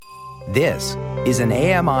This is an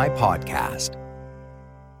AMI podcast.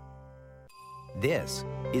 This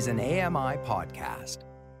is an AMI podcast.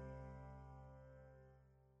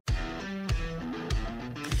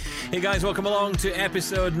 Hey guys, welcome along to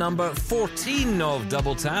episode number 14 of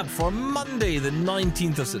Double Tap for Monday, the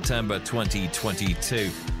 19th of September 2022.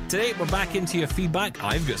 Today, we're back into your feedback.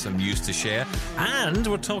 I've got some news to share, and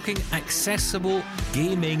we're talking accessible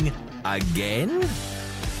gaming again.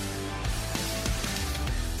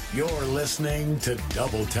 You're listening to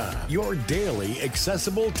Double Tap, your daily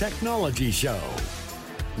accessible technology show.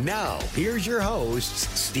 Now, here's your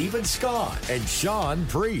hosts, Stephen Scott and Sean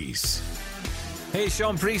Priest. Hey,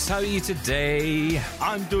 Sean Priest, how are you today?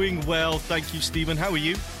 I'm doing well, thank you, Stephen. How are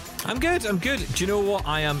you? I'm good. Do you know what?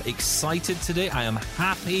 I am excited today. I am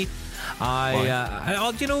happy.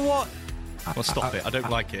 Do you know what? Well, stop it. I don't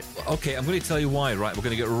like it. Okay, I'm going to tell you why, right? We're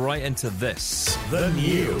going to get right into this. The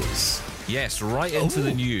news. Yes, right into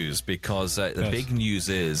the news, because the big news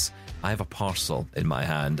is I have a parcel in my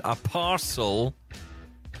hand. A parcel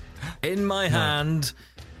in my hand.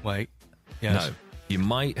 Wait. Yes. No. You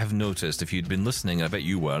might have noticed if you'd been listening, I bet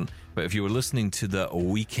you weren't, but if you were listening to the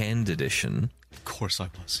weekend edition... Of course I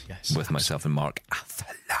was, yes. With myself and Mark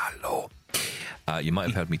Aflalo. You might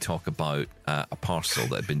have heard me talk about a parcel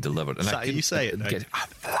that had been delivered. And is that how you say it, though?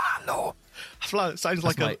 Aflalo. Aflalo sounds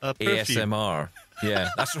like a perfume. ASMR. Yeah,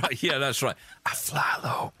 that's right. Yeah, that's right.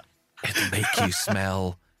 Aflalo. It'll make you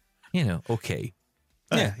smell, okay.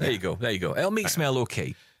 Yeah, there you go. It'll make you smell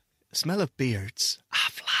okay. Smell of beards.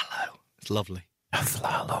 Aflalo. It's lovely.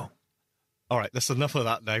 Aflalo. All right, that's enough of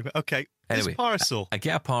that now. Okay, anyway, this parcel. I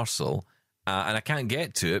get a parcel, and I can't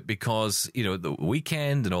get to it because, the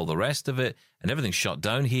weekend and all the rest of it, and everything's shut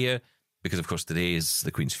down here because, of course, today is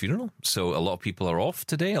the Queen's funeral. So a lot of people are off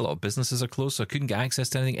today. A lot of businesses are closed, so I couldn't get access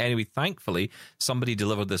to anything. Anyway, thankfully, somebody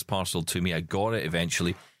delivered this parcel to me. I got it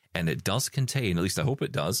eventually, and it does contain, at least I hope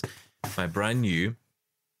it does, my brand new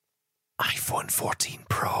iPhone 14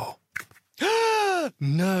 Pro.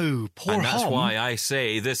 No, poor And that's Hom. why I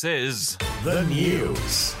say this is... The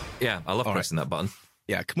news. Yeah, I love pressing that button.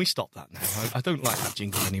 Yeah, can we stop that now? I don't like that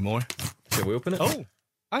jingle anymore. Shall we open it?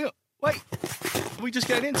 Oh, wait. Are we just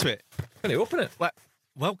getting into it? Can you open it?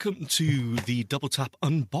 Welcome to the Double Tap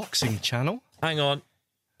unboxing channel. Hang on.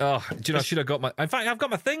 Oh, do you know, I should have got my... In fact, I've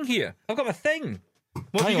got my thing here. I've got my thing.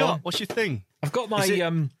 What have you got? On. What's your thing? I've got my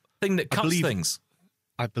thing that cuts things.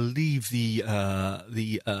 I believe the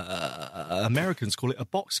Americans call it a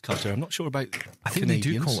box cutter. I'm not sure about I think Canadians.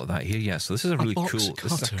 they do call it that here, yeah. So this is a really cool... cutter.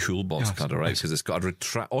 This is a cool box cutter, right? Because it's got a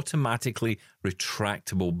automatically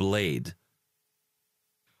retractable blade.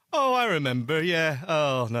 Oh, I remember, yeah.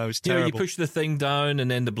 Oh, no, it's terrible. You push the thing down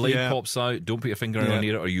and then the blade pops out. Don't put your finger anywhere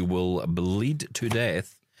near it or you will bleed to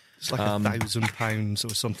death. It's like £1,000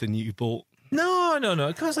 or something you bought. No.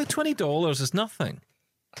 It costs like $20. It's nothing.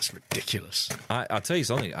 That's ridiculous. I'll tell you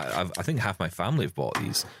something. I think half my family have bought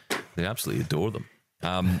these. They absolutely adore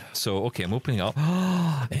them. So, okay, I'm opening up.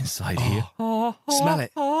 Inside here. Smell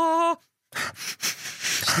it.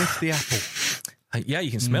 Sniff the apple. Yeah,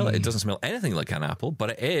 you can smell it. It doesn't smell anything like an apple, but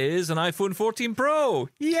it is an iPhone 14 Pro.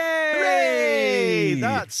 Yay! Hooray!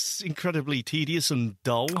 That's incredibly tedious and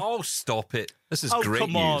dull. Oh, stop it. This is great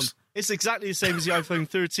come news. On. It's exactly the same as the iPhone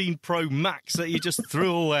 13 Pro Max that you just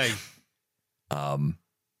threw away. I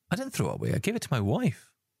didn't throw it away. I gave it to my wife.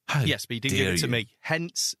 Yes, but you didn't give it to me.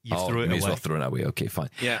 Hence, you threw it away. May as well throw it away. Okay, fine.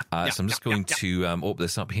 Yeah. So I'm just going to open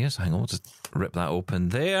this up here. So hang on, we'll just rip that open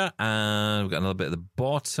there. And we've got another bit at the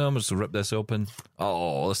bottom. We'll just rip this open.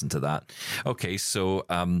 Oh, listen to that. Okay, so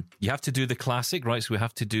you have to do the classic, right? So we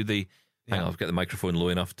have to do the... Hang on, I've got the microphone low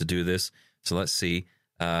enough to do this. So let's see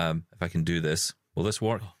if I can do this. Will this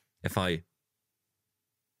work? If I...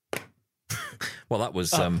 Well, that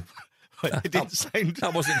was... It didn't sound...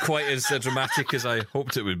 That wasn't quite as dramatic as I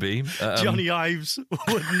hoped it would be. Johnny Ives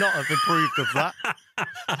would not have approved of that.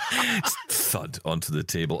 Thud onto the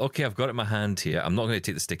table. Okay, I've got it in my hand here. I'm not going to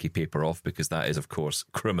take the sticky paper off because that is, of course,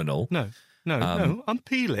 criminal. No.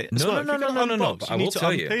 Unpeel it. No. But I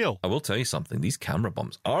will tell you something. These camera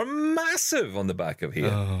bumps are massive on the back of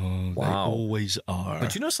here. Oh, wow. They always are.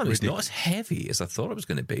 But you know something? It's not as heavy as I thought it was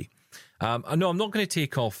going to be. No, I'm not going to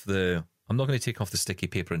take off the... I'm not going to take off the sticky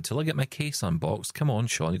paper until I get my case unboxed. Come on,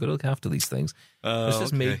 Sean, you've got to look after these things. This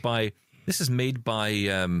is made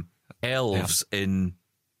by elves in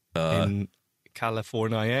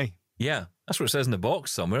California. Yeah, that's what it says in the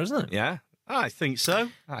box somewhere, isn't it? Yeah, I think so.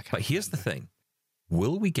 But here's the thing.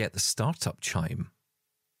 Will we get the startup chime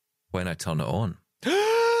when I turn it on?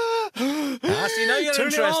 See, now you're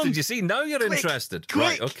interested. You see, now you're interested. Quick.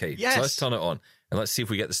 Right, okay. Yes. So let's turn it on. And let's see if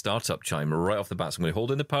we get the startup chime right off the bat. So I'm going to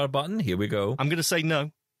hold in the power button. Here we go. I'm going to say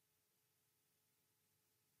no.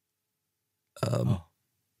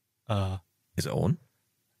 Is it on?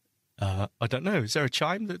 I don't know. Is there a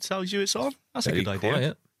chime that tells you it's on? That's Very a good idea.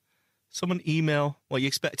 quiet. Someone email. Well, you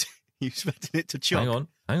expecting it to chug?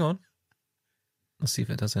 Hang on. Let's see if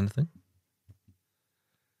it does anything.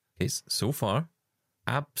 Okay, so far,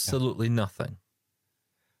 absolutely nothing.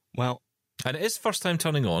 Well, and it is first time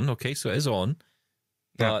turning on. Okay, so it is on,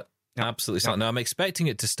 but absolutely not. Now I'm expecting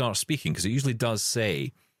it to start speaking because it usually does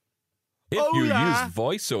say, if you use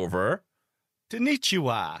voiceover.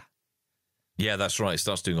 Konnichiwa. Yeah, that's right. It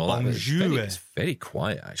starts doing all that. It's very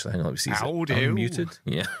quiet, actually. Hang on, let me see. Unmuted.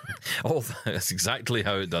 Yeah. That's exactly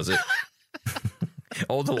how it does it.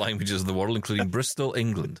 All the languages of the world, including Bristol,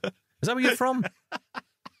 England. Is that where you're from?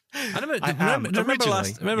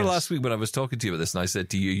 Remember last week when I was talking to you about this and I said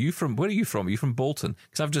to you, where are you from? Are you from Bolton?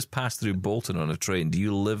 Because I've just passed through Bolton on a train. Do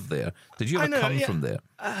you live there? Did you ever come from there?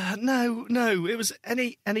 No. It was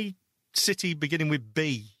any city beginning with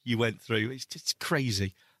B you went through. It's just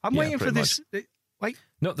crazy. I'm waiting for this. Wait.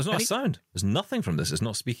 No, there's not a sound. There's nothing from this. It's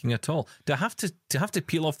not speaking at all. Do I have to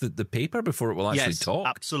peel off the paper before it will actually talk?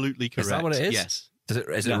 Absolutely correct. Is that what it is? Yes.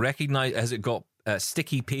 Is it recognize? Has it got a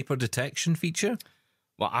sticky paper detection feature?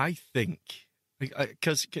 Well, I think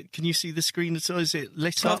because can you see the screen? So is it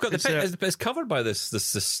lit up? I've got it's covered by this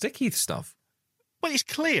sticky stuff. Well, it's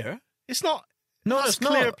clear. It's not. No, it's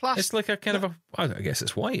clear not. plastic. It's like a kind of a. I guess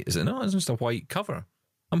it's white, is it not? It's just a white cover.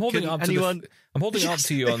 I'm holding it up to you on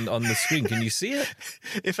the screen. Can you see it?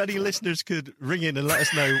 If any listeners could ring in and let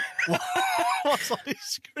us know what's on his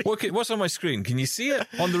screen. What's on my screen? Can you see it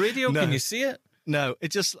on the radio? No. Can you see it? No,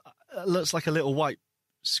 it just looks like a little white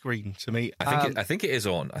screen to me. I think it is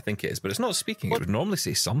on. I think it is, but it's not speaking. It would normally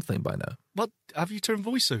say something by now. What have you turned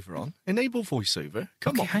voiceover on? Enable voiceover.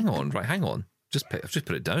 Come on. Hang on. I've just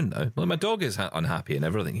put it down now. Well, my dog is unhappy and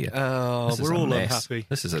everything here. Oh, we're all unhappy.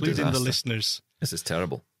 This is a including disaster. the listeners. This is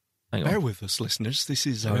terrible. Hang on. Bear with us, listeners. This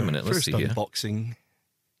is our first unboxing.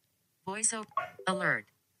 Voiceover alert.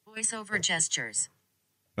 Voiceover gestures.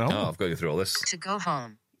 Oh, I've got to go through all this. To go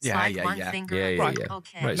home. Yeah. Finger. Right.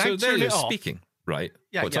 Okay. Right. Now So there you're turn it off. speaking. Right.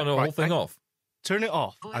 Yeah. Turn the whole thing off. Turn it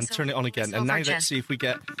off and turn it on again. And now let's see if we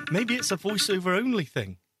get. Maybe it's a voiceover only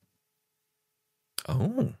thing.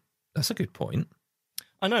 Oh, that's a good point.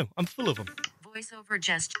 I know. I'm full of them. Voiceover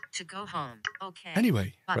gesture to go home. Okay.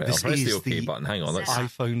 Anyway, Right, this I'll press is the OK button. Hang on. Let's.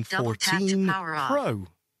 iPhone Double tap to 14 power off. Pro.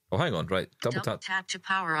 Oh, hang on. Right. Double Double tap. tap to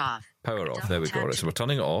power off. Power off. Double There we go. tap Right. to- So we're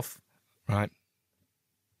turning it off. Right.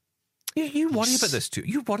 You worry about this too.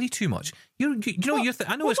 You worry too much. I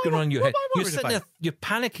know what's going on in your what head. am I You're worried sitting there, about? you're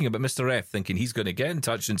panicking about Mr. F, thinking he's going to get in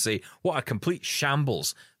touch and say what a complete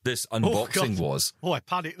shambles this unboxing was. Oh, I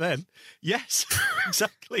panicked then. Yes,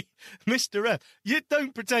 exactly. Mr. F. You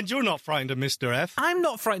don't pretend you're not frightened of Mr. F. I'm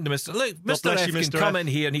not frightened of Mr. Look, Mr. bless F you, can Mr. come F. in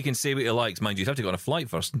here and he can say what he likes. Mind you, you'd have to go on a flight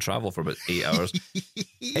first and travel for about 8 hours.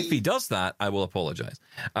 If he does that, I will apologise.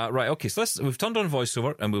 Right, okay, so we've turned on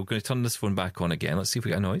voiceover and we're going to turn this phone back on again. Let's see if we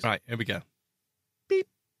get a noise. Right, here we go. Beep.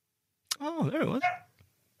 Oh, there it was.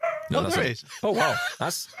 No, there it is. Oh, wow.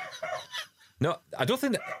 No, I don't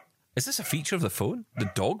think that... Is this a feature of the phone? The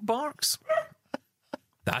dog barks?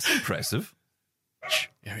 That's impressive.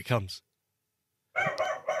 Here it comes.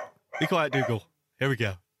 Be quiet, Dougal. Here we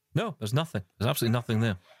go. No, there's nothing. There's absolutely nothing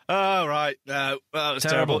there. Oh, right. No, that was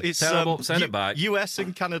Terrible. terrible. It's Terrible. Send it back. US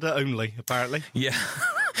and Canada only, apparently. Yeah.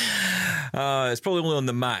 It's probably only on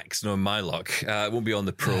the Max, no, my luck. It won't be on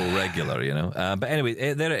the Pro regular, you know. But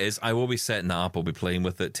anyway, there it is. I will be setting that up. I'll be playing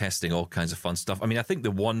with it, testing all kinds of fun stuff. I mean, I think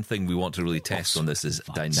the one thing we want to really test on this is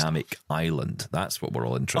Dynamic Island. That's what we're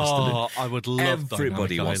all interested in. I would love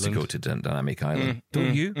Everybody Dynamic wants Island. to go to Dynamic Island.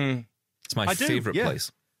 Don't you? It's my I do, favourite yeah.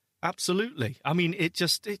 place. Absolutely. I mean, it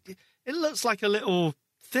looks like a little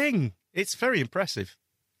thing. It's very impressive.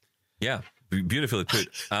 Yeah, beautifully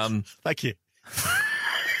put. Thank you.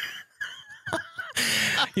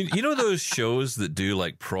 You know those shows that do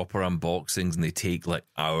like proper unboxings and they take like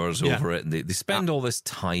hours Yeah. over it and they spend all this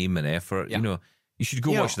time and effort. Yeah. You know, you should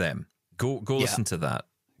go Yeah. watch them. Go listen to that.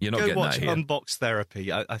 You're not Go getting watch that here. Unbox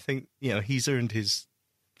Therapy. I think, he's earned his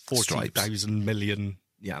 40,000 million.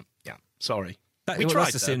 Yeah. Sorry. We tried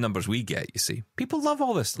that's the same numbers we get, you see. People love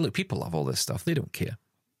all this. Look, people love all this stuff. They don't care.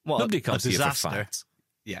 What Nobody a comes here for disaster. facts.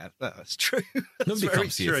 Yeah, that's true. That's Nobody very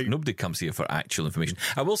comes here. true. Nobody comes here for actual information.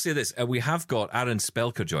 I will say this: we have got Aaron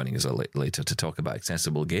Spelker joining us later to talk about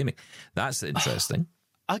accessible gaming. That's interesting.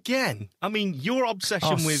 Again, I mean, your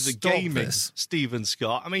obsession with the stop gaming, this. Stephen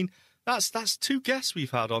Scott. I mean, that's two guests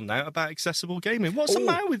we've had on now about accessible gaming. What's the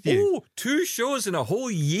matter with you? Oh, 2 shows in a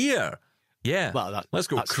whole year. Yeah. Well, let's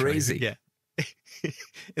go that's crazy. True. Yeah.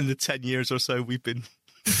 In the 10 years or so we've been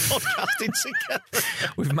podcasting together.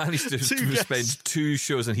 We've managed to Two guests. spend 2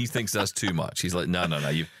 shows, and he thinks that's too much. He's like, no,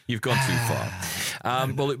 you've gone too far.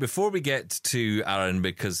 Well, look, before we get to Aaron,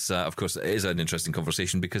 because of course it is an interesting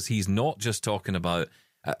conversation, because he's not just talking about,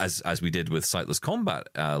 as we did with Sightless Combat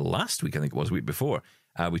last week, I think it was, a week before,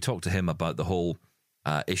 we talked to him about the whole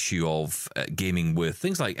issue of gaming with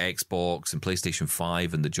things like Xbox and PlayStation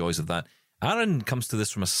 5 and the joys of that. Aaron comes to this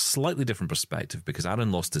from a slightly different perspective, because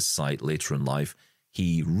Aaron lost his sight later in life.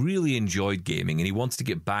 He really enjoyed gaming and he wanted to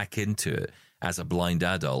get back into it as a blind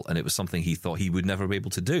adult, and it was something he thought he would never be able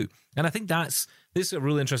to do. And I think this is a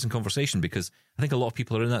really interesting conversation, because I think a lot of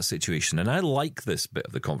people are in that situation, and I like this bit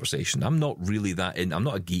of the conversation. I'm not really I'm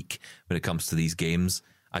not a geek when it comes to these games.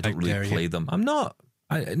 I don't really play them. I'm not.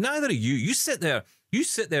 Neither are you. You sit there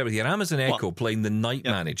with your Amazon Echo playing the Night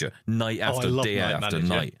Manager night after day after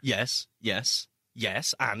night. Yes,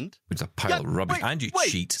 and It's a pile of rubbish. And you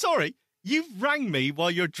cheat. Sorry, you rang me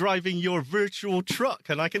while you're driving your virtual truck,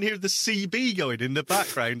 and I can hear the CB going in the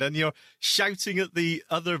background, and you're shouting at the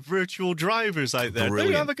other virtual drivers out there.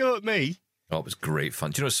 Brilliant. Don't have a go at me. Oh, it was great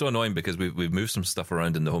fun. Do you know, it's so annoying because we've moved some stuff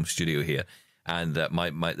around in the home studio here, and the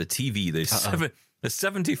TV, the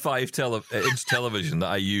 75-inch television that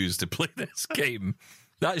I use to play this game,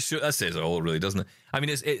 that says it all, really, doesn't it? I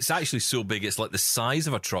mean, it's actually so big, it's like the size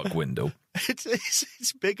of a truck window.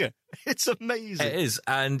 It's bigger. It's amazing. It is,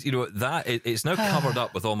 and you know that it's now covered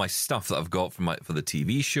up with all my stuff that I've got for the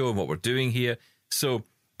TV show and what we're doing here. So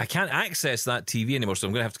I can't access that TV anymore. So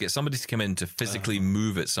I'm going to have to get somebody to come in to physically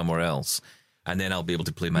move it somewhere else, and then I'll be able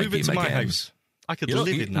to play my Move game it to again. my house. I could live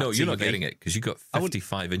in that. No, you're not TV. getting it because you got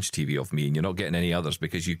 55-inch TV off me, and you're not getting any others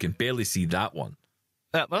because you can barely see that one.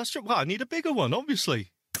 Well, that's true. Well, I need a bigger one,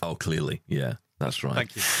 obviously. Oh, clearly, yeah, that's right.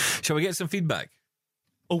 Thank you. Shall we get some feedback?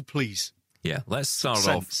 Oh, please. Yeah, let's start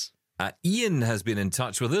Sense. off. Ian has been in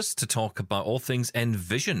touch with us to talk about all things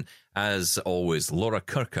Envision. As always, Laura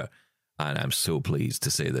Kirker, and I'm so pleased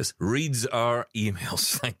to say this, reads our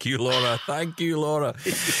emails. Thank you, Laura. Thank you, Laura.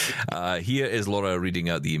 Here is Laura reading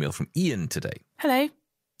out the email from Ian today. Hello.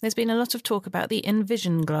 There's been a lot of talk about the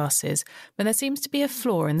Envision glasses, but there seems to be a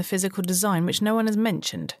flaw in the physical design which no one has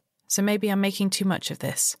mentioned, so maybe I'm making too much of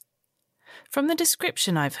this. From the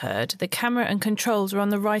description I've heard, the camera and controls are on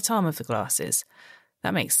the right arm of the glasses.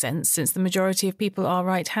 That makes sense, since the majority of people are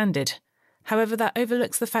right-handed. However, that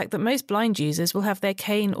overlooks the fact that most blind users will have their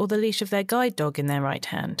cane or the leash of their guide dog in their right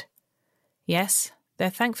hand. Yes, there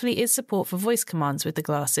thankfully is support for voice commands with the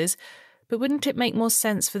glasses, but wouldn't it make more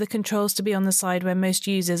sense for the controls to be on the side where most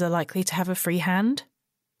users are likely to have a free hand?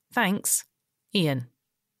 Thanks, Ian.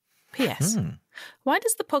 P.S. Why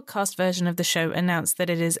does the podcast version of the show announce that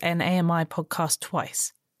it is an AMI podcast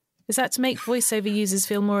twice? Is that to make voiceover users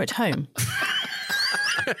feel more at home?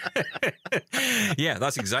 Yeah,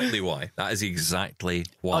 that's exactly why. That is exactly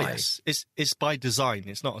why. Oh, yes. It's by design.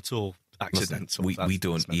 It's not at all accidental. Listen, we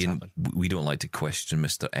don't, Ian. We don't like to question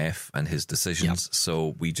Mr. F and his decisions,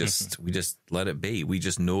 so we just let it be. We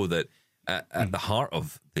just know that at the heart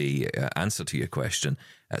of the answer to your question,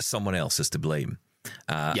 someone else is to blame,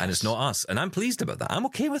 and it's not us. And I'm pleased about that. I'm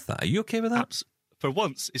okay with that. Are you okay with that? For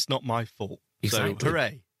once, it's not my fault. Exactly. So,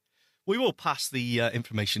 hooray! We will pass the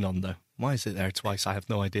information on, though. Why is it there twice? I have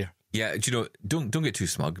no idea. Yeah, do you know? Don't get too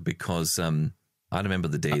smug, because I remember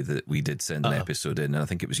the day that we did send an episode in, and I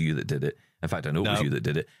think it was you that did it. In fact, I know it was you that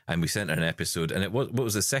did it, and we sent an episode, and what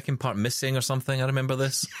was the second part missing or something? I remember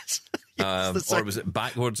this. Yes, or was it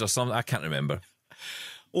backwards or something? I can't remember.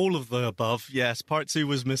 All of the above, yes. Part 2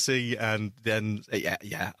 was missing, and then,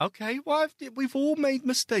 yeah. Okay, well, we've all made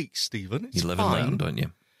mistakes, Stephen. It's you live fine. and learn, don't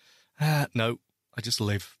you? No, I just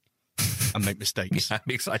live and make mistakes. Yeah,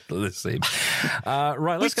 I'm exactly the same.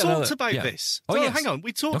 Right, let's we get talked about this. Oh, yes. Hang on.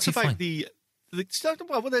 We talked about the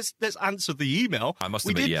well, let's answer the email. I must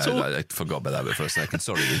admit, I forgot about that bit for a second.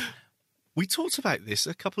 Sorry. We talked about this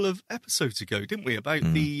a couple of episodes ago, didn't we? About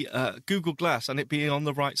the Google Glass and it being on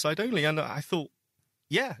the right side only. And I thought,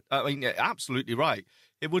 yeah, I mean, absolutely right.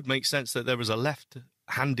 It would make sense that there was a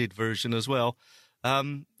left-handed version as well.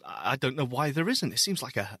 I don't know why there isn't. It seems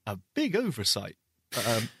like a big oversight.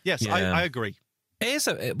 Yes, yeah. I agree. It is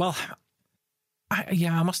I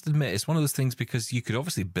must admit, it's one of those things, because you could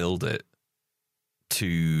obviously build it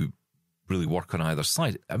to really work on either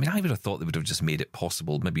side. I mean, I would have thought they would have just made it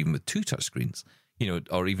possible, maybe even with 2 touchscreens,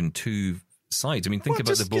 or even 2 sides. I mean, think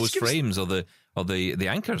about the Bose frames or the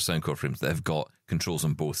Anker Soundcore frames that have got controls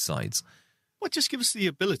on both sides. Well, just give us the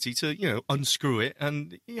ability to, unscrew it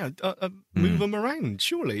and, move them around.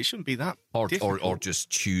 Surely it shouldn't be that difficult. Or just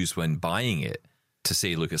choose when buying it to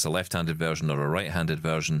say, look, it's a left-handed version or a right-handed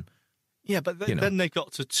version. Yeah, but then they've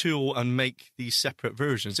got to tool and make these separate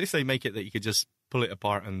versions. If they make it that you could just pull it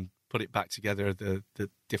apart and put it back together the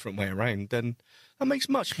different way around, then that makes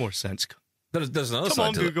much more sense. There's another Come side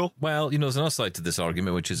on, to Google. it. Well, there's another side to this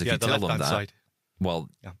argument, which is if you the tell them left-hand that. side. Well,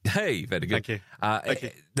 hey, very good. Thank you. Thank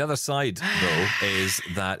you. The other side, though, is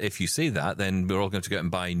that if you say that, then we're all going to go out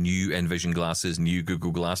and buy new Envision glasses, new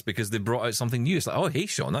Google Glass, because they brought out something new. It's like, oh, hey,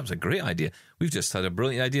 Sean, that was a great idea. We've just had a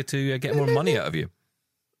brilliant idea to get more money out of you.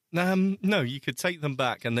 No, you could take them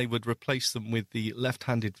back and they would replace them with the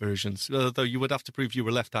left-handed versions, although you would have to prove you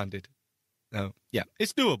were left-handed. No, yeah,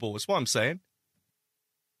 it's doable, is what I'm saying.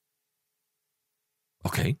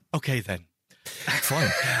 Okay, then. Fine.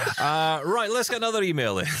 Right, let's get another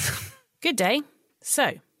email in. Good day.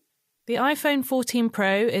 So, the iPhone 14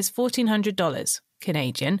 Pro is $1,400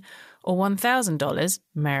 Canadian or $1,000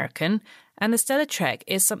 American, and the Stellar Trek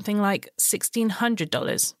is something like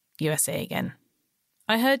 $1,600 USA again.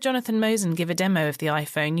 I heard Jonathan Mosen give a demo of the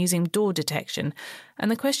iPhone using door detection,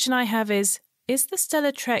 and the question I have is the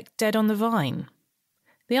Stellar Trek dead on the vine?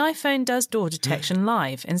 The iPhone does door detection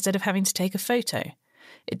live instead of having to take a photo.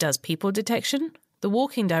 It does people detection. The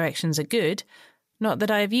walking directions are good. Not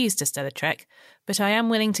that I have used a Stellar Trek, but I am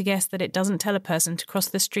willing to guess that it doesn't tell a person to cross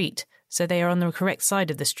the street, so they are on the correct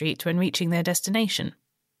side of the street when reaching their destination.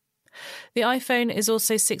 The iPhone is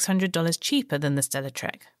also $600 cheaper than the Stellar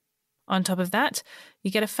Trek. On top of that,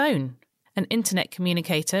 you get a phone, an internet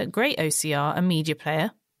communicator, great OCR, a media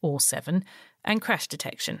player, all 7, and crash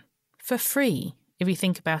detection. For free, if you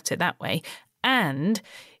think about it that way. And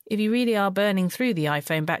if you really are burning through the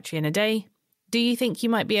iPhone battery in a day, do you think you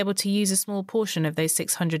might be able to use a small portion of those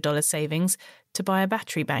 $600 savings to buy a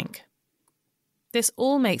battery bank? This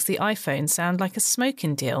all makes the iPhone sound like a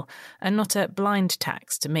smoking deal and not a blind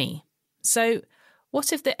tax to me. So,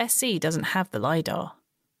 what if the SE doesn't have the LiDAR?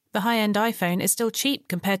 The high-end iPhone is still cheap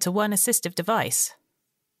compared to one assistive device.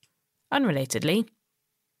 Unrelatedly,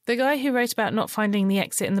 the guy who wrote about not finding the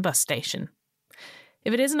exit in the bus station.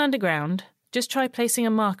 If it isn't underground, just try placing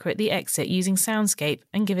a marker at the exit using Soundscape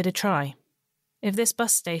and give it a try. If this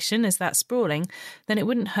bus station is that sprawling, then it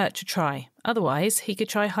wouldn't hurt to try. Otherwise, he could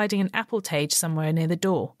try hiding an Apple Tage somewhere near the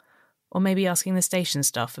door, or maybe asking the station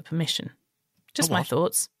staff for permission. Just my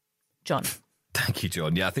thoughts. John. Thank you,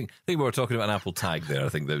 John. Yeah, I think we were talking about an Apple Tag there. I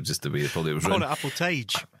think that was just the way it probably was written. I want an Apple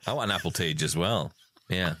Tage. I want an Apple Tage as well.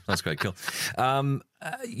 Yeah, that's quite cool. So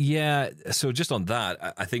just on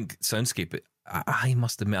that, I think Soundscape, I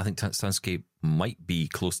must admit, I think Soundscape might be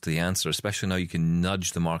close to the answer, especially now you can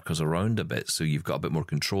nudge the markers around a bit, so you've got a bit more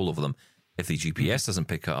control over them. If the GPS doesn't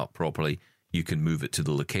pick it up properly, you can move it to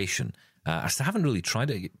the location. I still haven't really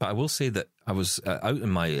tried it, but I will say that I was out in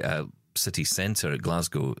my city centre at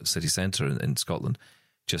Glasgow city centre in Scotland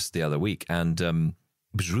just the other week, and it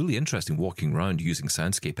was really interesting walking around using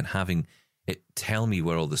Soundscape and having it tell me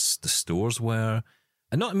where all the stores were,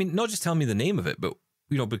 and not just tell me the name of it, but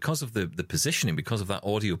because of the positioning, because of that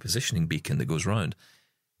audio positioning beacon that goes round,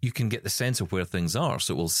 you can get the sense of where things are.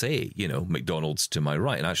 So it will say, McDonald's to my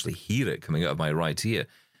right, and actually hear it coming out of my right ear,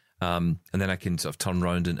 and then I can sort of turn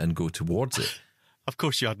around and go towards it. Of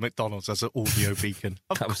course you had McDonald's as an audio beacon.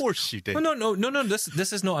 Of course you did. No.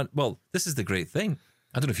 This is not. Well, this is the great thing.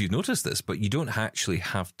 I don't know if you've noticed this, but you don't actually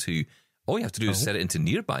have to. All you have to do is set it into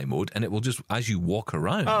nearby mode, and it will just, as you walk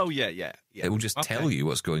around. Oh, yeah. It will just tell you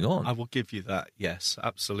what's going on. I will give you that. Yes,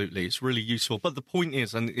 absolutely. It's really useful. But the point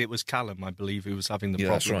is, and it was Callum, I believe, who was having the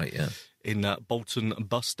problem. That's right, yeah. In Bolton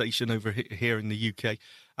bus station over here in the UK.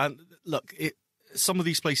 And look, some of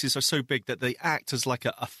these places are so big that they act as like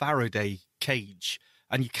a Faraday cage,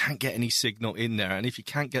 and you can't get any signal in there. And if you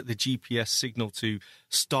can't get the GPS signal to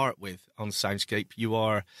start with on Soundscape, you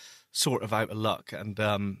are sort of out of luck. And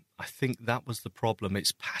I think that was the problem.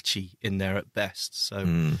 It's patchy in there at best. So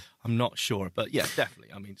I'm not sure. But yeah,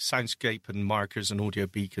 definitely. I mean, Soundscape and markers and audio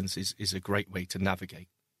beacons is a great way to navigate.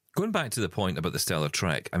 Going back to the point about the Stellar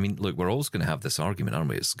Trek, I mean, look, we're always going to have this argument, aren't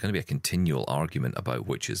we? It's going to be a continual argument about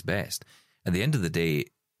which is best. At the end of the day,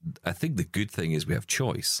 I think the good thing is we have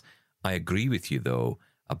choice. I agree with you, though,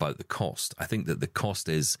 about the cost. I think that the cost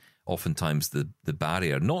is oftentimes the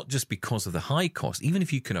barrier, not just because of the high cost, even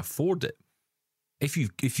if you can afford it. If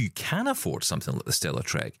you can afford something like the Stellar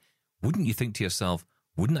Trek, wouldn't you think to yourself,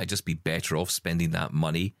 wouldn't I just be better off spending that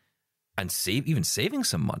money and saving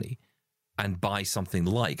some money and buy something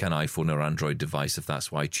like an iPhone or Android device if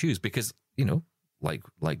that's what I choose? Because,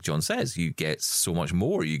 like John says, you get so much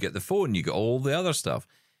more. You get the phone, you get all the other stuff.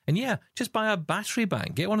 And yeah, just buy a battery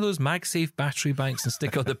bank. Get one of those MagSafe battery banks and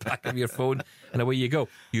stick on the back of your phone, and away you go.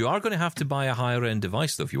 You are going to have to buy a higher end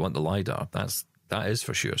device though if you want the LiDAR. That is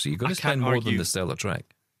for sure. So you're going to spend more than the Stellar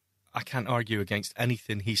Trek. I can't argue against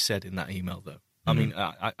anything he said in that email though. I mean,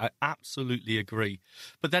 I absolutely agree.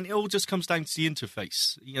 But then it all just comes down to the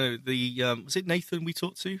interface. You know, was it Nathan we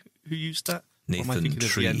talked to who used that? Or am I Nathan thinking of the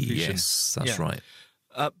Tree, Envision? yes, that's Yeah. right.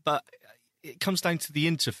 But it comes down to the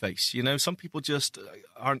interface. You know, some people just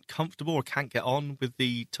aren't comfortable or can't get on with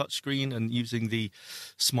the touchscreen and using the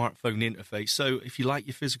smartphone interface. So if you like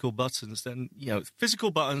your physical buttons, then, you know, physical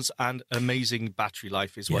buttons and amazing battery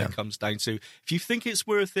life is what it comes down to. If you think it's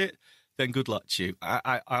worth it, then good luck to you.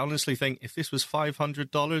 I honestly think if this was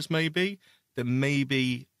 $500 maybe, then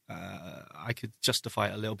maybe I could justify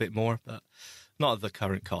it a little bit more, but not at the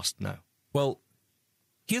current cost, no. Well,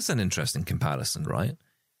 here's an interesting comparison, right?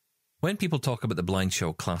 When people talk about the Blind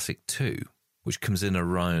Shell Classic 2, which comes in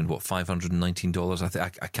around, $519? I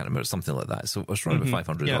can't remember, something like that. So it's around about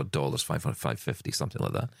 $500 odd dollars, $550, something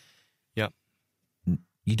like that. Yeah.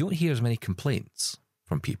 You don't hear as many complaints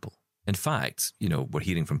from people. In fact, you know, we're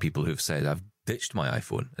hearing from people who've said, I've ditched my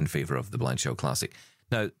iPhone in favour of the Blind Shell Classic.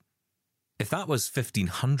 Now, if that was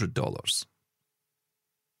 $1,500,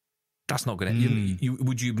 that's not going to...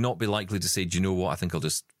 Would you not be likely to say, do you know what, I think I'll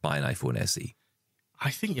just buy an iPhone SE? I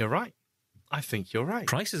think you're right.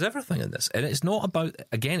 Price is everything in this. And it's not about,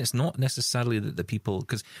 again, it's not necessarily that the people...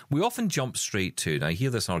 Because we often jump straight to, and I hear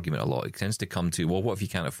this argument a lot, it tends to come to, well, what if you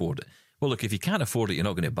can't afford it? Well, look, if you can't afford it, you're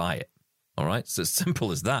not going to buy it. All right? So it's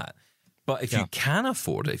simple as that. But if you can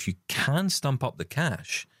afford it, if you can stump up the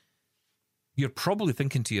cash, you're probably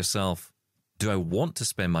thinking to yourself, do I want to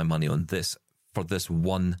spend my money on this for this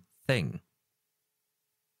one thing?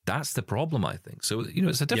 That's the problem, I think. So, you know,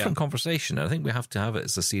 it's a different conversation. And I think we have to have it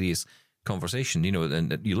as a serious conversation. You know,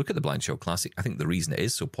 and you look at the Blind Shell Classic, I think the reason it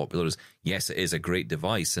is so popular is, yes, it is a great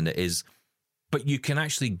device and it is, but you can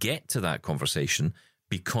actually get to that conversation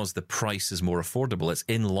because the price is more affordable. It's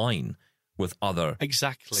in line with other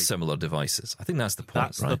similar devices. I think that's the point,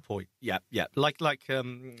 That's the point. Yeah. Like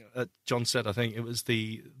John said, I think it was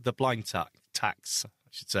the blind tax, I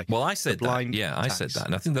should say. Well, I said that. Yeah, tax. I said that.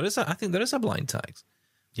 And I think there is a blind tax.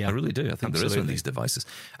 Yeah, I really do. I think there is one of these devices.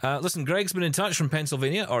 Listen, Greg's been in touch from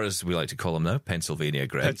Pennsylvania, or as we like to call him now, Pennsylvania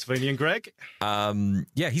Greg. Pennsylvania Greg.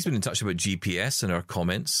 He's been in touch about GPS and our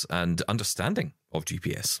comments and understanding of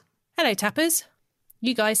GPS. Hello, tappers.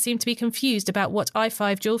 You guys seem to be confused about what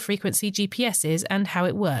i5 dual frequency GPS is and how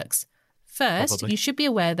it works. First, you should be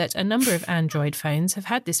aware that a number of Android phones have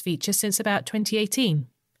had this feature since about 2018.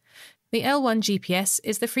 The L1 GPS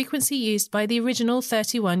is the frequency used by the original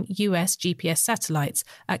 31 US GPS satellites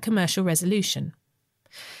at commercial resolution.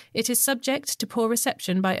 It is subject to poor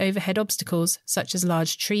reception by overhead obstacles such as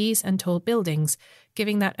large trees and tall buildings,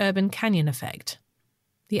 giving that urban canyon effect.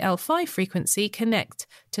 The L5 frequency connects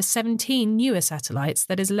to 17 newer satellites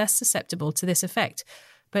that is less susceptible to this effect,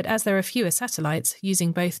 but as there are fewer satellites,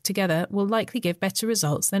 using both together will likely give better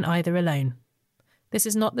results than either alone. This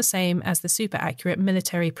is not the same as the super accurate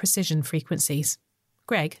military precision frequencies.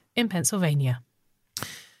 Greg, in Pennsylvania.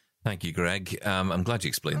 Thank you, Greg. I'm glad you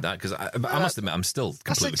explained that because I must admit I'm still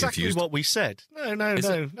completely That's exactly confused. what we said. No.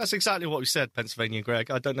 That's exactly what we said, Pennsylvania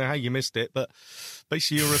Greg. I don't know how you missed it, but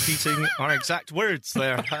basically you're repeating our exact words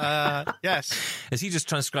there. Yes. Has he just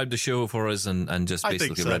transcribed the show for us and just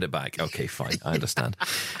basically read it back? Okay, fine. I understand.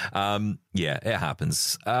 It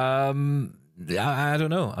happens. I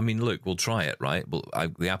don't know. I mean, look, we'll try it, right?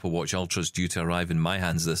 The Apple Watch Ultra is due to arrive in my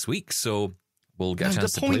hands this week, so we'll get a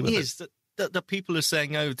chance to play with it. The point is that people are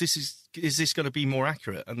saying, oh, is this going to be more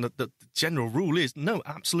accurate? And the general rule is, no,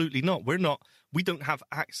 absolutely not. We don't have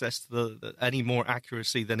access to any more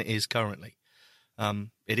accuracy than it is currently.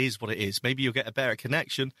 It is what it is. Maybe you'll get a better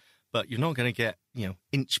connection, but you're not going to get,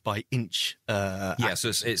 inch by inch. So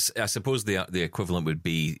it's. I suppose the equivalent would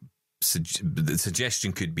be. The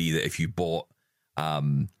suggestion could be that if you bought, I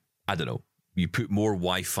don't know, you put more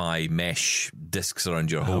Wi-Fi mesh discs around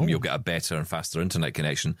your home, you'll get a better and faster internet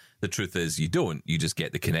connection. The truth is you don't. You just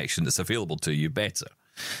get the connection that's available to you better.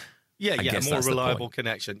 Yeah, a more reliable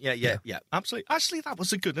connection. Yeah, absolutely. Actually, that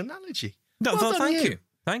was a good analogy. No, thank you.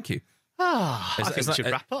 I think we should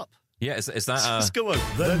wrap up. Yeah, is that... Let's go on.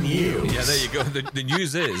 The news. Yeah, there you go. The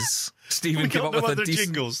news is Stephen came up with a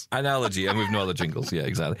decent analogy, and we've no other jingles. Yeah,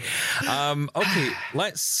 exactly. Okay,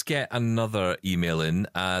 let's get another email in.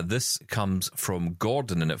 This comes from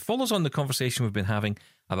Gordon, and it follows on the conversation we've been having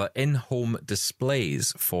about in-home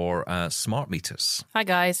displays for smart meters. Hi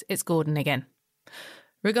guys, it's Gordon again.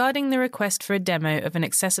 Regarding the request for a demo of an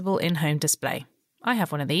accessible in-home display, I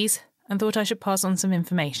have one of these and thought I should pass on some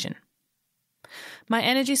information. My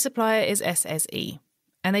energy supplier is SSE,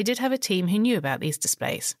 and they did have a team who knew about these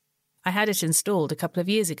displays. I had it installed a couple of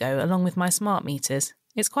years ago along with my smart meters.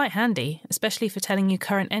 It's quite handy, especially for telling you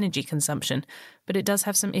current energy consumption, but it does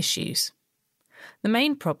have some issues. The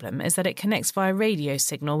main problem is that it connects via radio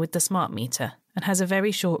signal with the smart meter and has a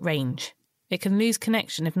very short range. It can lose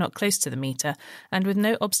connection if not close to the meter and with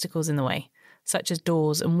no obstacles in the way, such as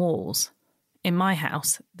doors and walls. In my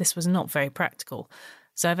house, this was not very practical,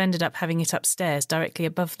 so I've ended up having it upstairs directly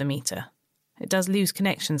above the meter. It does lose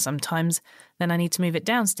connection sometimes, then I need to move it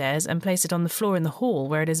downstairs and place it on the floor in the hall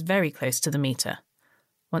where it is very close to the meter.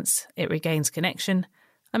 Once it regains connection,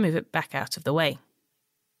 I move it back out of the way.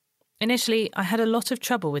 Initially, I had a lot of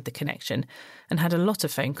trouble with the connection and had a lot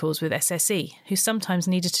of phone calls with SSE, who sometimes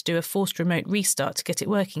needed to do a forced remote restart to get it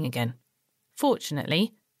working again.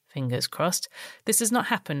 Fortunately, fingers crossed, this has not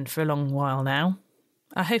happened for a long while now.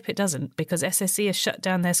 I hope it doesn't, because SSE has shut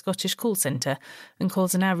down their Scottish call centre and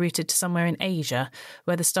calls are now routed to somewhere in Asia,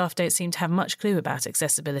 where the staff don't seem to have much clue about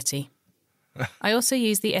accessibility. I also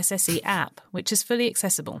use the SSE app, which is fully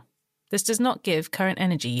accessible. This does not give current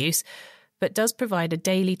energy use, but does provide a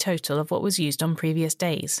daily total of what was used on previous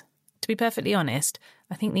days. To be perfectly honest,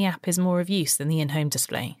 I think the app is more of use than the in-home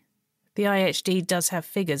display. The IHD does have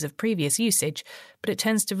figures of previous usage, but it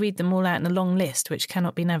tends to read them all out in a long list which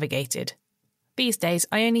cannot be navigated. These days,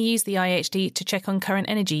 I only use the IHD to check on current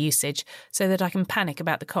energy usage so that I can panic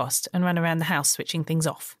about the cost and run around the house switching things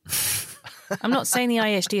off. I'm not saying the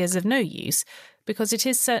IHD is of no use, because it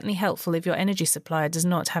is certainly helpful if your energy supplier does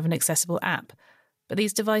not have an accessible app, but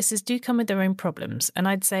these devices do come with their own problems, and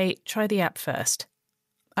I'd say try the app first.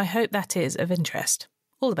 I hope that is of interest.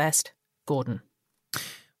 All the best, Gordon.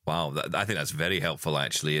 Wow, I think that's very helpful,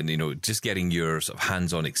 actually. And, just getting your sort of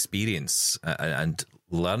hands-on experience and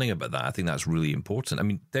learning about that, I think that's really important. I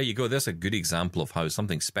mean, there you go. There's a good example of how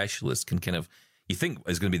something specialist can kind of, you think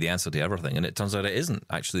is going to be the answer to everything, and it turns out it isn't.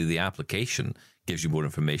 Actually, the application gives you more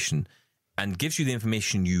information and gives you the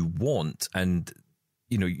information you want, and,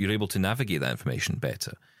 you're able to navigate that information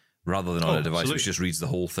better rather than on a device which just reads the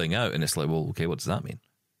whole thing out. And it's like, well, okay, what does that mean?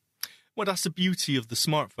 Well, that's the beauty of the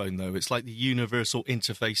smartphone, though. It's like the universal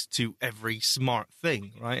interface to every smart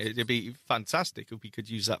thing, right? It'd be fantastic if we could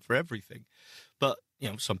use that for everything. But,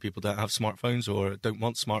 some people don't have smartphones or don't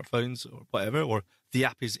want smartphones or whatever, or the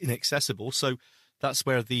app is inaccessible. So that's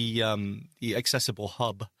where the accessible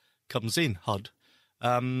hub comes in, HUD.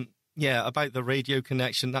 About the radio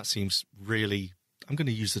connection, that seems really, I'm going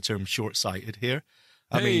to use the term short-sighted here.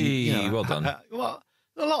 Well done.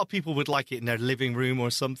 A lot of people would like it in their living room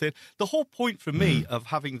or something. The whole point for me of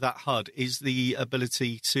having that HUD is the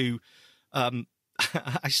ability to,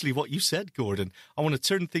 actually what you said, Gordon, I want to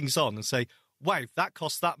turn things on and say, wow, that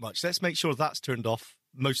costs that much. Let's make sure that's turned off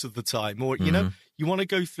most of the time. Or, you want to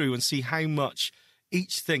go through and see how much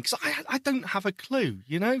each thing, because I don't have a clue,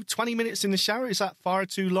 20 minutes in the shower, is that far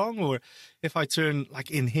too long? Or if I turn,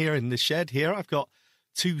 like in here in the shed here, I've got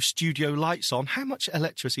 2 studio lights on, how much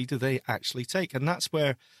electricity do they actually take? And that's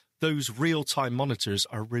where those real-time monitors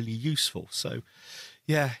are really useful. So,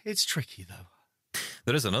 yeah, it's tricky, though.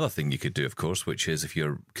 There is another thing you could do, of course, which is if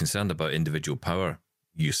you're concerned about individual power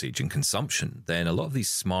usage and consumption, then a lot of these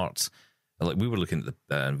smart, like we were looking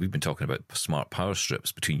at we've been talking about smart power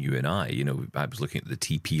strips between you and I. I was looking at the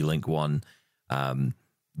TP-Link one.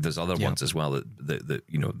 There's other ones as well that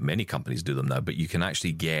many companies do them now, but you can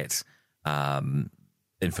actually get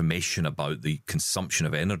information about the consumption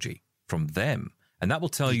of energy from them, and that will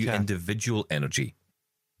tell you individual energy,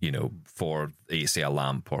 for say a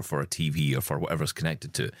lamp or for a TV or for whatever's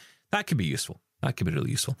connected to it. That could be useful. That could be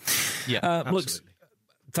really useful. Yeah, absolutely. Look,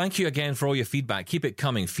 thank you again for all your feedback. Keep it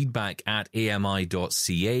coming.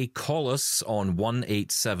 feedback@ami.ca. Call us on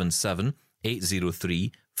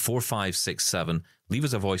 1-877-803-4567. Leave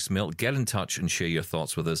us a voicemail. Get in touch and share your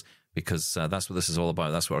thoughts with us, because that's what this is all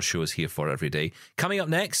about. That's what our show is here for every day. Coming up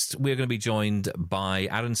next, we're going to be joined by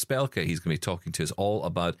Aaron Spelker. He's going to be talking to us all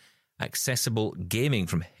about accessible gaming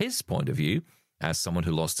from his point of view, as someone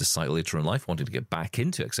who lost his sight later in life, wanting to get back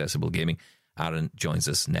into accessible gaming. Aaron joins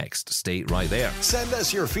us next. Stay right there. Send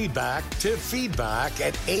us your feedback to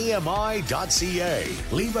feedback@ami.ca.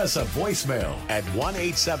 Leave us a voicemail at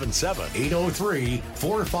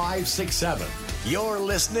 1-877-803-4567. You're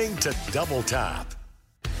listening to Double Tap.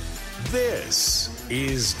 This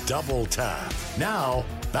is Double Tap. Now,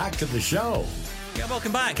 back to the show. Yeah,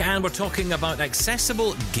 welcome back, and we're talking about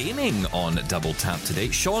accessible gaming on Double Tap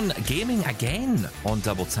today. Sean, gaming again on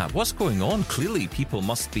Double Tap. What's going on? Clearly, people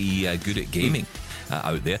must be good at gaming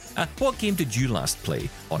out there. What game did you last play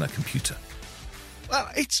on a computer? Well,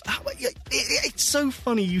 it's so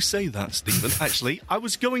funny you say that, Stephen. Actually, I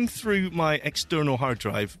was going through my external hard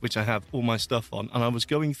drive, which I have all my stuff on, and I was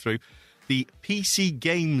going through the PC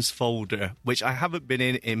games folder, which I haven't been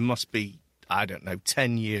in. It must be,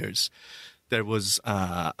 10 years. There was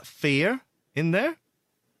Fear in there.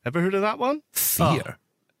 Ever heard of that one? Fear.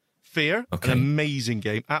 Fear, Okay. an amazing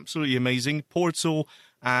game, absolutely amazing. Portal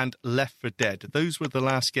and Left 4 Dead. Those were the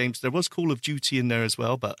last games. There was Call of Duty in there as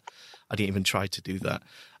well, but I didn't even try to do that.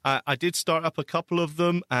 I did start up a couple of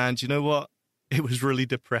them, and you know what? It was really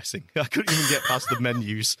depressing. I couldn't even get past the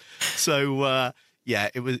menus. So, yeah,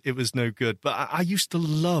 it was no good. But I used to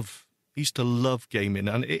love gaming,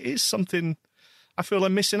 and it is something I feel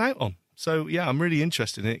I'm missing out on. So, yeah, I'm really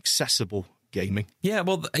interested in accessible gaming. Yeah,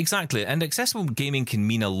 well, exactly. And accessible gaming can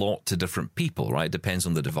mean a lot to different people, right? It depends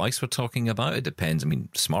on the device we're talking about. It depends. I mean,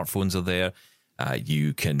 smartphones are there.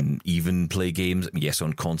 You can even play games, yes,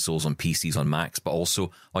 on consoles, on PCs, on Macs, but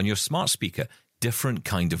also on your smart speaker. Different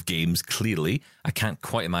kind of games, clearly. I can't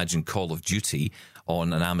quite imagine Call of Duty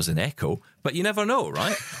on an Amazon Echo, but you never know,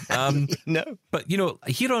 right? No. But, you know,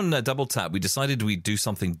 here on Double Tap, we decided we'd do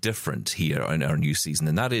something different here in our new season,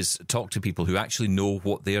 and that is talk to people who actually know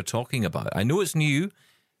what they're talking about. I know it's new,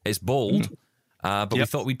 it's bold, but we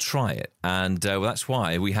thought we'd try it. And well, that's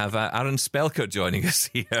why we have Aaron Spelker joining us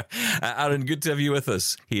here. Aaron, good to have you with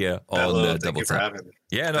us here on Double Tap.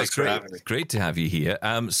 Yeah, no, it's great. Great to have you here.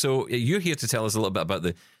 So you're here to tell us a little bit about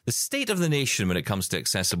the state of the nation when it comes to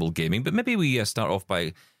accessible gaming, but maybe we start off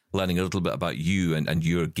by learning a little bit about you and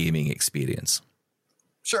your gaming experience.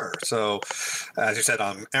 Sure. So, as you said,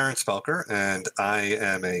 I'm Aaron Spelker, and I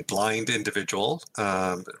am a blind individual.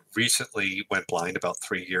 Recently went blind about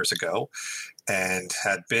 3 years ago, and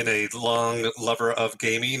had been a long lover of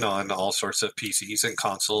gaming on all sorts of PCs and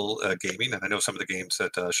console gaming. And I know some of the games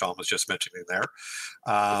that Sean was just mentioning there.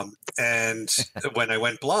 And when I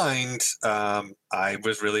went blind, I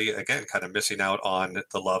was really, again, kind of missing out on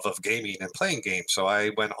the love of gaming and playing games. So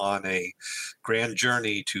I went on a grand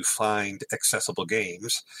journey to find accessible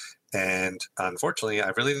games. And unfortunately,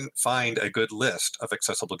 I really didn't find a good list of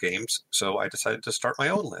accessible games. So I decided to start my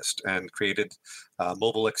own list and created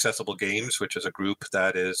Mobile Accessible Games, which is a group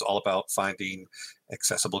that is all about finding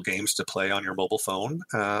accessible games to play on your mobile phone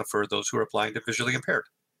for those who are blind and visually impaired.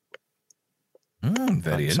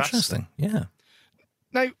 Very interesting. Yeah.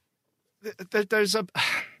 Now, there's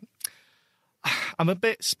I'm a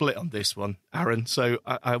bit split on this one, Aaron, so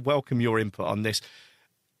I welcome your input on this.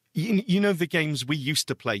 You know the games we used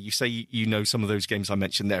to play. You say you know some of those games I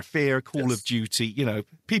mentioned there. Fear, Call of Duty, you know,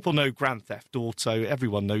 people know Grand Theft Auto.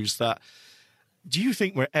 Everyone knows that. Do you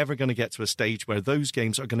think we're ever going to get to a stage where those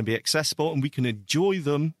games are going to be accessible and we can enjoy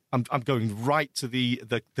them? I'm going right to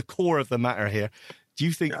the core of the matter here. Do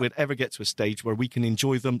you think we'd ever get to a stage where we can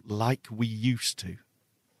enjoy them like we used to?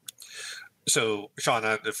 So, Sean,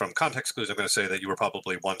 from context clues, I'm going to say that you were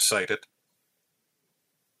probably one-sighted.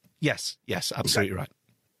 Yes, absolutely right.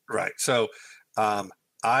 Right. So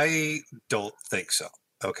I don't think so.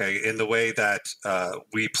 Okay. In the way that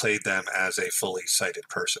we played them as a fully sighted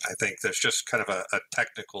person. I think there's just kind of a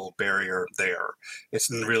technical barrier there.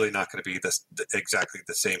 It's really not going to be exactly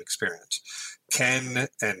the same experience. Can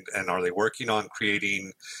and are they working on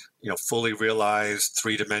creating, fully realized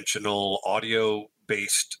 3-dimensional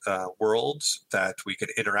audio-based worlds that we can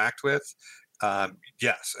interact with?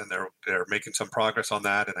 Yes, and they're making some progress on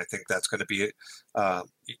that, and I think that's going to be, a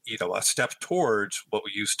step towards what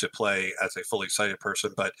we used to play as a fully sighted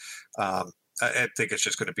person. But I think it's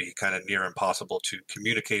just going to be kind of near impossible to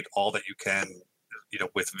communicate all that you can,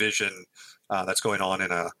 with vision that's going on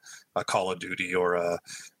in a Call of Duty or a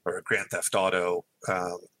Grand Theft Auto.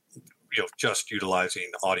 Just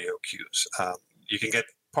utilizing audio cues. You can get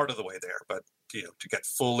part of the way there, but to get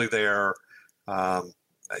fully there.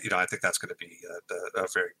 I think that's going to be a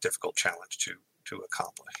very difficult challenge to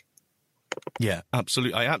accomplish. Yeah,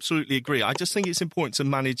 absolutely. I absolutely agree. I just think it's important to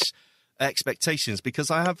manage expectations because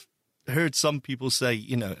I have heard some people say,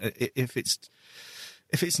 if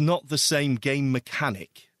it's not the same game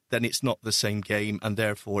mechanic, then it's not the same game, and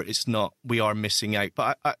therefore we are missing out.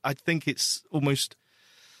 But I think it's almost,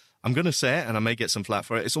 I'm going to say it, and I may get some flack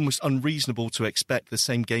for it, it's almost unreasonable to expect the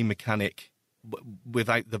same game mechanic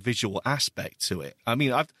without the visual aspect to it. I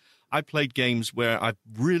mean, I've played games where I've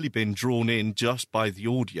really been drawn in just by the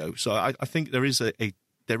audio. So I think there is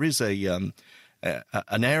an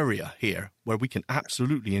area here where we can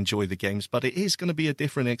absolutely enjoy the games, but it is going to be a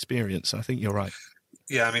different experience. I think you're right.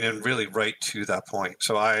 Yeah, I mean, and really right to that point.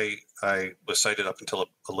 So I was sighted up until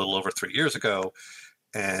a little over 3 years ago,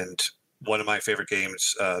 and one of my favorite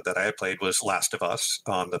games that I had played was Last of Us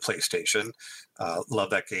on the PlayStation.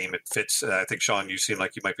 Love that game. It fits. I think, Sean, you seem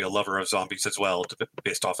like you might be a lover of zombies as well,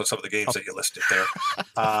 based off of some of the games that you listed there.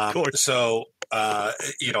 Of course. So, I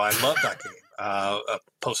love that game. A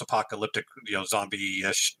post-apocalyptic,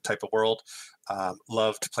 zombie-ish type of world.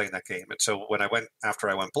 loved playing that game. And so after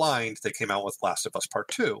I went blind, they came out with Last of Us Part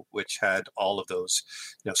 2, which had all of those,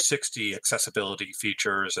 60 accessibility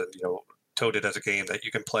features and, touted as a game that you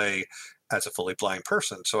can play as a fully blind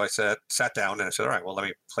person. So I sat down and I said, all right, well, let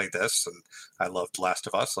me play this. And I loved Last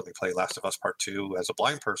of Us. Let me play Last of Us Part 2 as a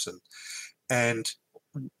blind person. And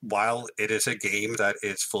while it is a game that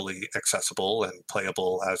is fully accessible and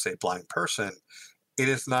playable as a blind person, it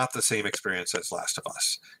is not the same experience as Last of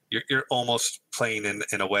Us. You're almost playing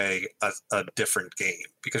in a way a different game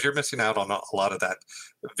because you're missing out on a lot of that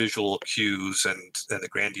visual cues and the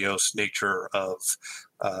grandiose nature of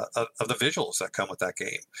the visuals that come with that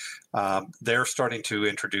game. They're starting to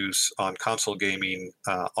introduce on console gaming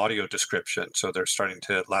audio description. So they're starting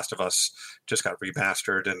to. Last of Us just got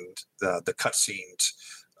remastered, and the cutscenes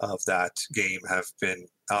of that game have been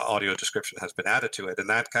audio description has been added to it, and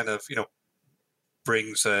that kind of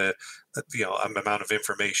brings an amount of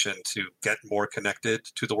information to get more connected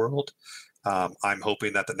to the world. I'm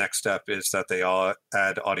hoping that the next step is that they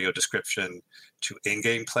add audio description to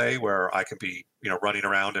in-game play, where I can be running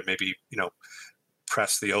around and maybe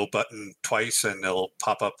press the O button twice and it'll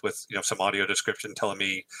pop up with some audio description telling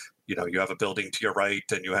me you have a building to your right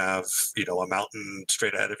and you have a mountain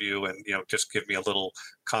straight ahead of you, and just give me a little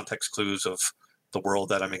context clues of the world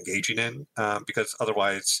that I'm engaging in, because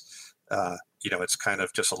otherwise it's kind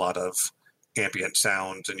of just a lot of ambient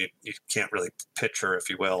sounds, and you can't really picture, if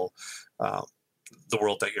you will, the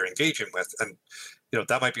world that you're engaging with. And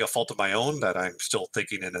that might be a fault of my own, that I'm still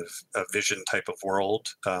thinking in a vision type of world,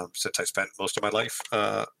 since I spent most of my life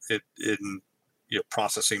in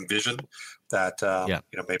processing vision. That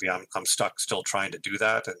maybe I'm stuck still trying to do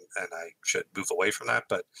that, and I should move away from that.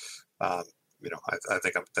 But I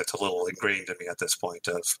think that's a little ingrained in me at this point.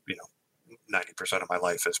 Of 90% of my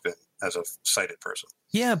life has been as a sighted person.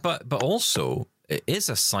 Yeah, but also it is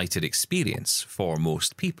a sighted experience for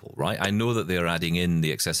most people, right? I know that they're adding in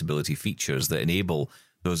the accessibility features that enable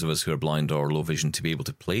those of us who are blind or low vision to be able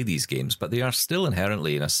to play these games, but they are still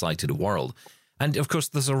inherently in a sighted world. And of course,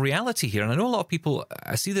 there's a reality here. And I know a lot of people,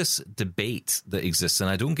 I see this debate that exists, and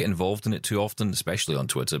I don't get involved in it too often, especially on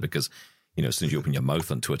Twitter, because, as soon as you open your mouth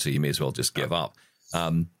on Twitter, you may as well just give up.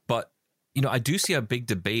 But I do see a big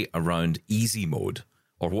debate around easy mode,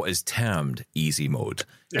 or what is termed easy mode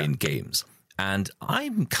in games. And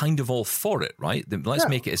I'm kind of all for it, right? Let's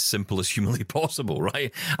make it as simple as humanly possible,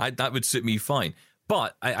 right? That would suit me fine.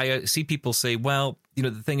 But I see people say, well,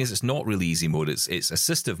 the thing is, it's not really easy mode. It's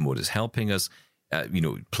assistive mode. It's helping us,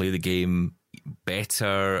 play the game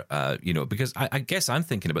better, because I guess I'm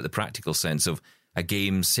thinking about the practical sense of a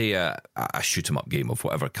game, say a shoot-'em-up game of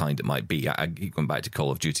whatever kind it might be. I keep going back to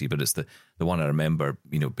Call of Duty, but it's the one I remember,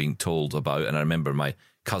 being told about. And I remember my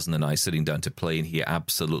cousin and I sitting down to play, and he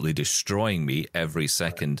absolutely destroying me every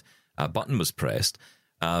second a button was pressed.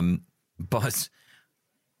 But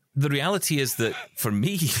the reality is that for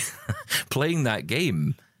me, playing that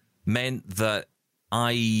game meant that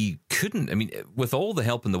I couldn't. I mean, with all the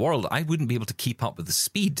help in the world, I wouldn't be able to keep up with the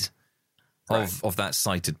speed of that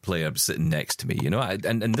sighted player sitting next to me,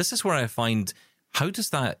 and this is where I find, how does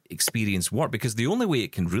that experience work? Because the only way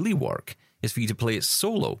it can really work is for you to play it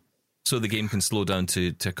solo, so the game can slow down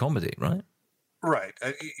to accommodate, right? Right.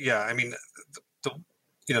 I mean,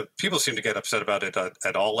 people seem to get upset about it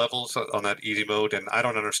at all levels on that easy mode, and I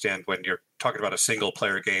don't understand when you're talking about a single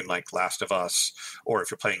player game like Last of Us, or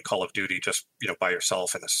if you're playing Call of Duty just by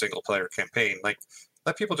yourself in a single player campaign. Like,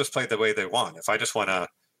 let people just play the way they want. If I just want to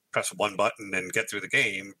press one button and get through the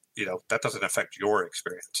game, that doesn't affect your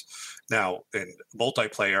experience. Now, in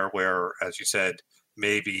multiplayer, where, as you said,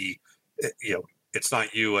 maybe it's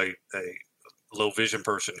not you, a low vision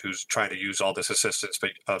person who's trying to use all this assistance,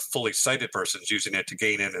 but a fully sighted person's using it to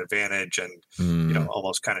gain an advantage and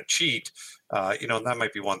almost kind of cheat. That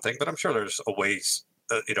might be one thing, but I'm sure there's a ways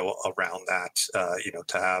around that.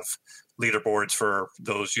 To have leaderboards for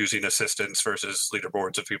those using assistance versus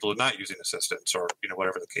leaderboards of people who are not using assistance, or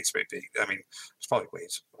whatever the case may be. I mean, there's probably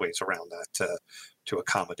ways around that to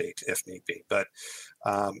accommodate if need be. But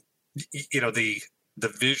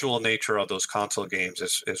the visual nature of those console games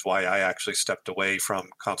is why I actually stepped away from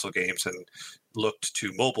console games and looked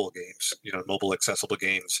to mobile games, mobile accessible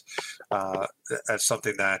games, as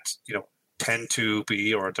something that tend to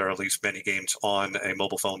be, or there are at least many games on a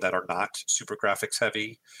mobile phone that are not super graphics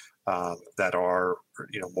heavy, that are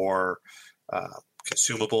more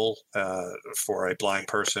consumable for a blind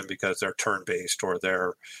person because they're turn-based, or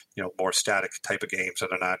they're more static type of games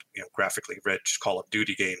that are not graphically rich Call of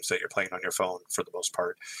Duty games that you're playing on your phone for the most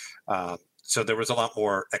part. So there was a lot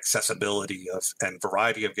more accessibility and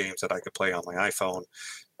variety of games that I could play on my iPhone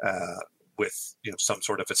with some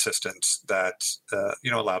sort of assistance that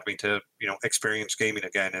allowed me to experience gaming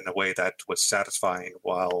again in a way that was satisfying.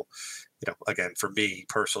 While again, for me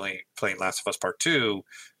personally, playing Last of Us Part 2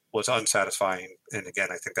 was unsatisfying, and again,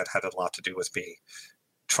 I think that had a lot to do with me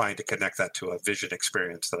trying to connect that to a vision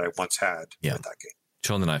experience that I once had with that game.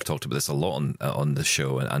 Sean and I have talked about this a lot on the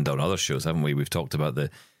show and on other shows, haven't we? We've talked about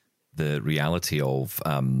the reality of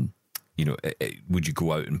would you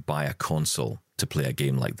go out and buy a console to play a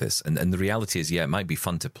game like this? And the reality is, it might be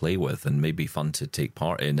fun to play with and maybe fun to take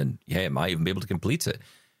part in, and it might even be able to complete it.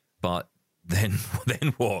 But then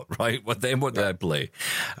what, right? What do I play?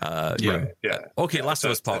 Okay, Last of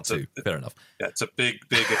Us Part 2. Fair enough. Yeah, it's a big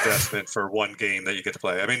investment for one game that you get to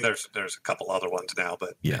play. I mean, there's a couple other ones now,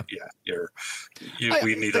 but we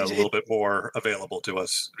need a little bit more available to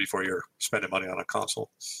us before you're spending money on a console.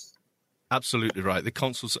 Absolutely right. The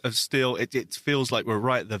consoles are still, it feels like we're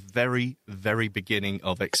right at the very, very beginning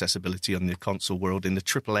of accessibility on the console world, in the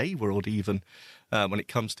AAA world even, when it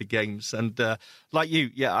comes to games. And like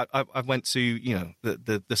you, I went to,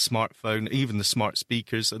 the smartphone, even the smart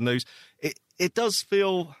speakers and those. It does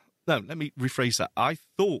feel, no, let me rephrase that. I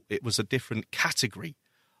thought it was a different category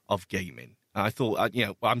of gaming. I thought,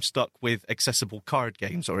 I'm stuck with accessible card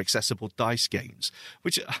games or accessible dice games,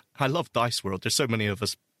 which I love Dice World. There's so many of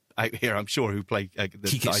us out here, I'm sure, who play the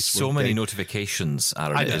he Dice gets so World many game. Notifications,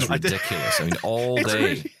 Aaron. It is ridiculous. I mean, all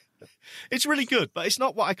day. It's really good, but it's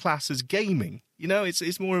not what I class as gaming.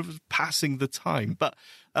 It's more of passing the time. But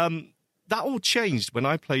that all changed when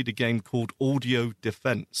I played a game called Audio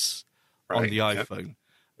Defense on the iPhone.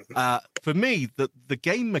 For me, the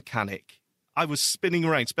game mechanic, I was spinning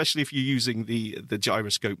around, especially if you're using the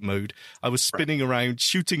gyroscope mode. I was spinning around,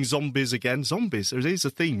 shooting zombies again. Zombies, there is a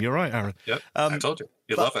theme. You're right, Aaron. Yep, I told you.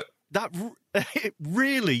 You love it. It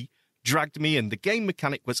really dragged me in. The game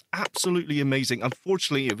mechanic was absolutely amazing.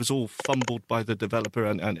 Unfortunately, it was all fumbled by the developer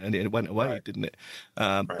and it went away, didn't it?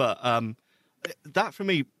 But that, for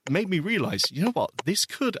me, made me realize, this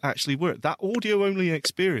could actually work. That audio-only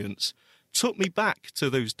experience took me back to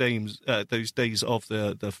those days of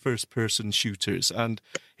the first-person shooters, and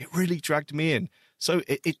it really dragged me in. So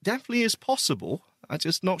it definitely is possible. I'm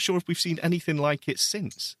just not sure if we've seen anything like it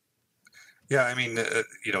since. Yeah, I mean,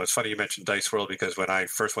 it's funny you mentioned Dice World, because when I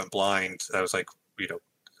first went blind, I was like,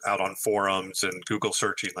 out on forums and Google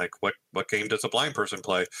searching, like, what game does a blind person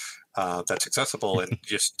play that's accessible? And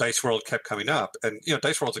just Dice World kept coming up. And,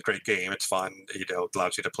 Dice World's a great game. It's fun. It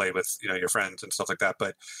allows you to play with, your friends and stuff like that.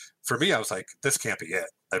 But for me, I was like, this can't be it.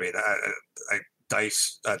 I mean,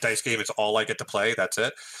 dice game is all I get to play. That's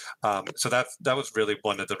it. So that was really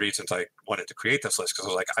one of the reasons I wanted to create this list, because I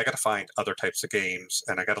was like, I got to find other types of games,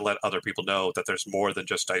 and I got to let other people know that there's more than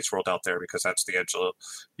just Dice World out there, because that's the edge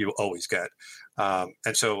you always get.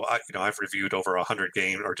 And so I've reviewed over 100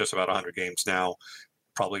 games, or just about 100 games now,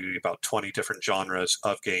 probably about 20 different genres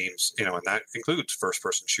of games, and that includes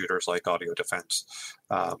first-person shooters like Audio Defense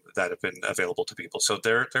that have been available to people. So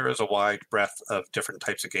there is a wide breadth of different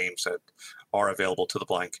types of games that are available to the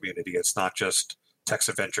blind community. It's not just text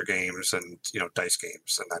adventure games and dice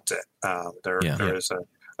games, and that's it. There is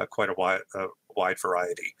a quite a wide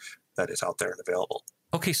variety that is out there and available.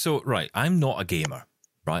 Okay, so I'm not a gamer,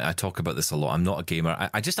 right? I talk about this a lot. I'm not a gamer.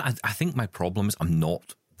 I think my problem is I'm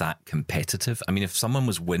not that competitive. I mean, if someone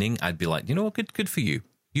was winning, I'd be like, good for you.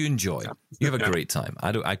 You enjoy. You have a great time.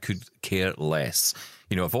 I could care less.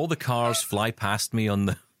 If all the cars fly past me on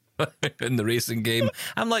the in the racing game,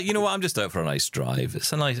 I'm like, I'm just out for a nice drive.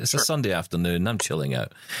 It's a Sunday afternoon. I'm chilling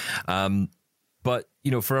out. But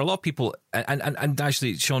for a lot of people, and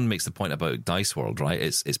actually, Sean makes the point about Dice World, right?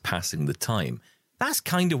 It's passing the time. That's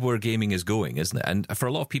kind of where gaming is going, isn't it? And for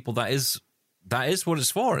a lot of people, that is what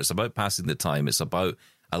it's for. It's about passing the time. It's about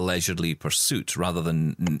a leisurely pursuit, rather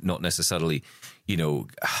than not necessarily,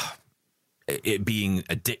 it being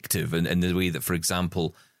addictive in the way that, for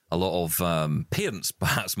example, a lot of parents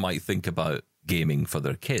perhaps might think about gaming for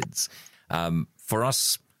their kids. For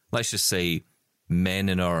us, let's just say men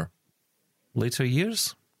in our later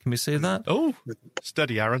years. Can we say that? Oh,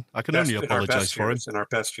 steady, Aaron. I can only apologise for him. In our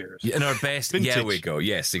best years. Yeah, in our best. Vintage. Yeah, we go.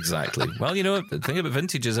 Yes, exactly. Well, the thing about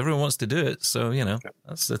vintage is everyone wants to do it. So,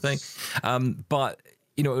 that's the thing. But,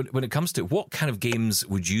 when it comes to what kind of games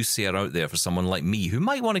would you say are out there for someone like me who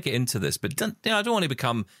might want to get into this, but I don't want to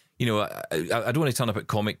become, I don't want to turn up at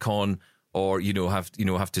Comic-Con or, have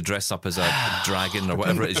to dress up as a dragon or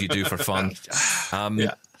whatever it is you do for fun. I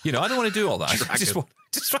don't want to do all that. I just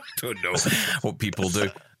don't know what people do.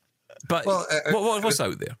 But what's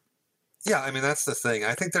out there? Yeah, I mean, that's the thing.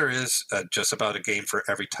 I think there is just about a game for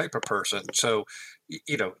every type of person. So,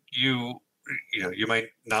 you you might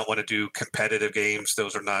not want to do competitive games.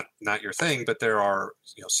 Those are not your thing, but there are,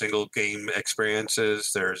 single game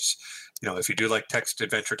experiences. There's, if you do like text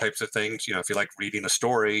adventure types of things, if you like reading a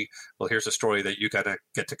story, well, here's a story that you got to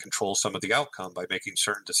get to control some of the outcome by making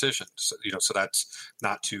certain decisions. So that's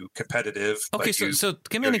not too competitive. Okay. So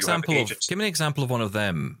give me an example of one of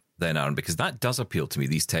them then, Aaron, because that does appeal to me,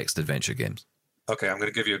 these text adventure games. Okay. I'm going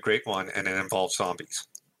to give you a great one, and it involves zombies.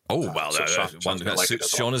 Oh, well, so one that suits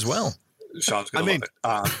Sean as well. Sean's going to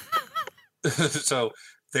love it. So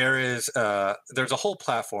there's a whole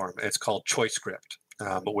platform. It's called ChoiceScript,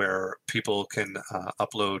 where people can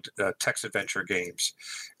upload text adventure games.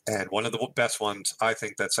 And one of the best ones I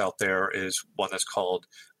think that's out there is one that's called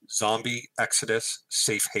Zombie Exodus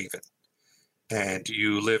Safe Haven. And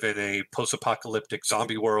you live in a post-apocalyptic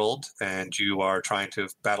zombie world, and you are trying to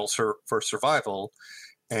battle for survival.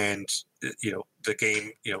 And the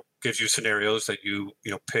game gives you scenarios that you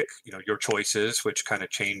pick your choices, which kind of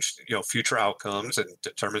change future outcomes and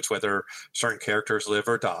determines whether certain characters live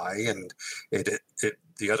or die. And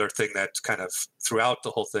the other thing that's kind of throughout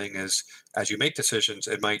the whole thing is, as you make decisions,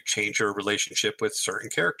 it might change your relationship with certain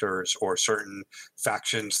characters or certain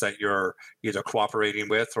factions that you're either cooperating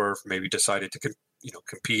with or maybe decided to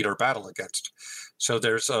compete or battle against. So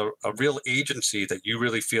there's a real agency that you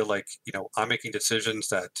really feel like, I'm making decisions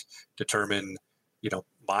that determine,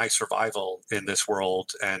 my survival in this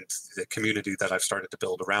world and the community that I've started to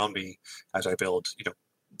build around me as I build,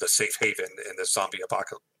 the safe haven in this zombie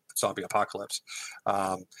apocalypse.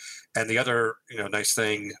 And the other, nice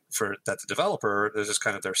thing for that the developer, this is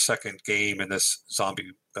kind of their second game in this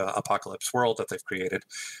zombie apocalypse world that they've created.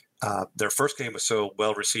 Their first game was so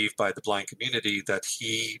well received by the blind community that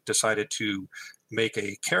he decided to make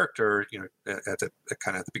a character. At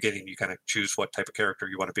the beginning, you kind of choose what type of character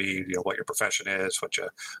you want to be, what your profession is, what you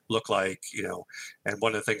look like, and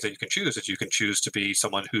one of the things that you can choose is you can choose to be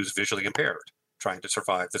someone who's visually impaired, trying to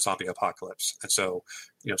survive the zombie apocalypse. And so,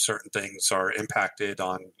 certain things are impacted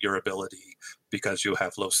on your ability because you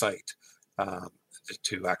have low sight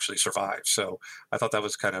to actually survive. So I thought that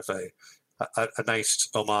was kind of a nice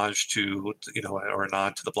homage to, or a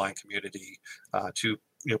nod to the blind community to,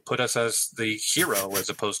 put us as the hero as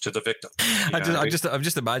opposed to the victim. I'm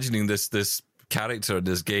just imagining this character in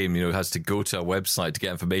this game, has to go to a website to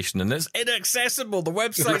get information, and it's inaccessible. The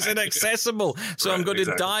website's inaccessible, so I'm going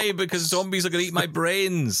to die because zombies are going to eat my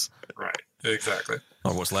brains. Right, exactly.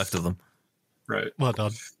 Or what's left of them. Right. Well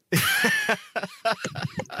done.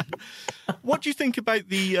 What do you think about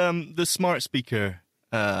the smart speaker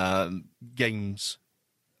games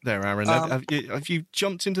there, Aaron? Have you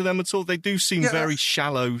jumped into them at all? They do seem very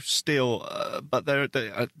shallow still, but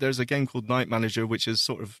there's a game called Night Manager which has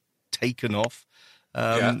sort of taken off.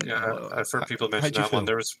 I've heard people mention that one.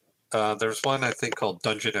 There was one I think called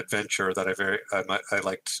Dungeon Adventure that I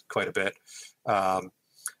liked quite a bit,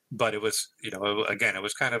 but it was again it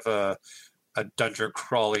was kind of a dungeon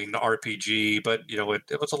crawling RPG, but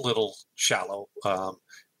it was a little shallow.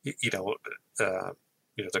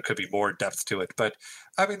 There could be more depth to it, but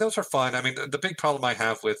I mean those are fun. I mean the big problem I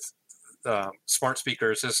have with smart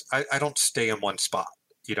speakers is I don't stay in one spot.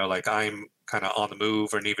 Like I'm kind of on the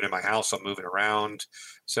move, and even in my house, I'm moving around.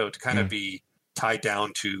 So to kind of be tied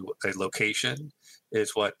down to a location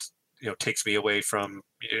is what, takes me away from,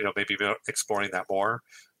 maybe exploring that more.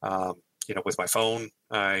 With my phone,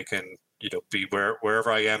 I can, be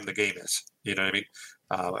wherever I am, the game is, you know what I mean?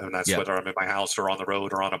 And that's whether I'm in my house or on the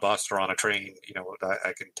road or on a bus or on a train,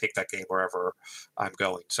 I can take that game wherever I'm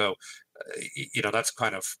going. So, that's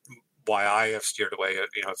kind of why I have steered away.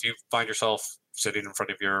 If you find yourself sitting in front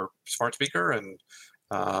of your smart speaker and,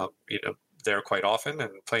 there quite often and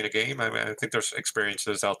playing a game, I mean, I think there's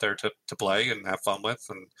experiences out there to play and have fun with,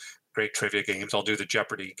 and great trivia games. I'll do the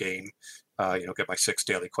Jeopardy game, get my 6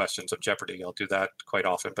 daily questions of Jeopardy. I'll do that quite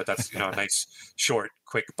often, but that's, a nice, short,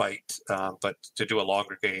 quick bite. But to do a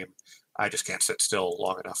longer game, I just can't sit still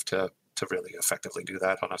long enough to really effectively do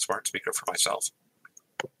that on a smart speaker for myself.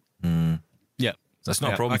 Yeah. That's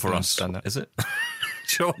not a problem for us, is it?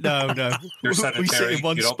 Sure. No. You're sedentary. We sit in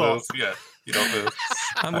one you don't spot. move. Yeah, you don't move.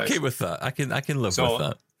 I'm okay with that. I can live with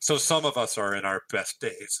that. So some of us are in our best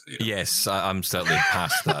days. Yes, I'm certainly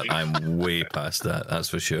past that. I'm way past that. That's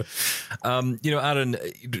for sure. Aaron,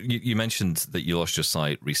 you mentioned that you lost your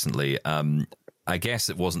sight recently. I guess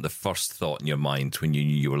it wasn't the first thought in your mind when you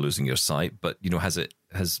knew you were losing your sight, but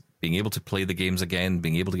has being able to play the games again,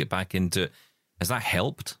 being able to get back into it, has that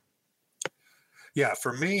helped? Yeah,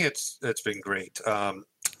 for me, it's been great.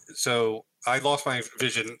 So I lost my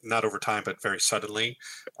vision not over time, but very suddenly.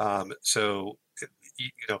 So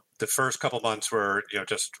the first couple months were,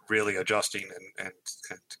 just really adjusting and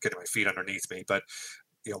getting my feet underneath me. But,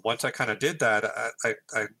 once I kind of did that, I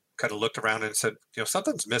kind of looked around and said,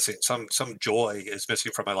 something's missing. Some joy is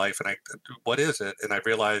missing from my life. And what is it? And I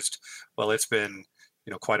realized, well, it's been,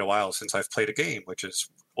 quite a while since I've played a game, which is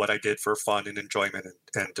what I did for fun and enjoyment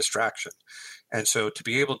and distraction. And so to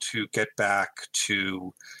be able to get back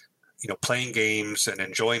to, playing games and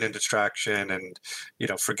enjoying a distraction and,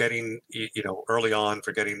 forgetting, early on,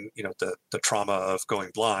 forgetting, the trauma of going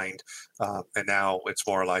blind. And now it's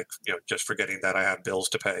more like, just forgetting that I have bills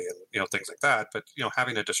to pay and, things like that. But,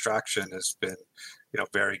 having a distraction has been,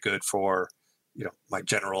 very good for, my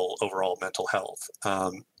general overall mental health.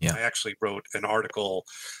 I actually wrote an article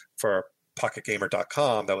for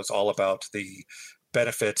PocketGamer.com that was all about the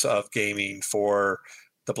benefits of gaming for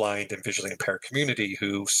the blind and visually impaired community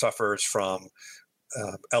who suffers from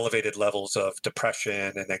elevated levels of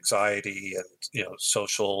depression and anxiety and,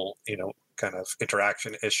 social, kind of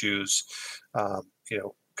interaction issues,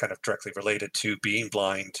 kind of directly related to being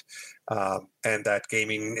blind. And that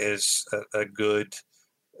gaming is a good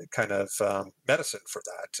kind of medicine for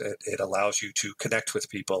that. It allows you to connect with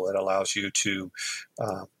people. It allows you to,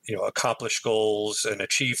 accomplish goals and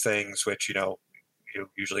achieve things, which,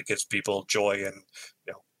 usually gives people joy and,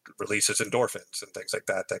 releases endorphins and things like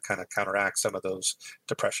that kind of counteract some of those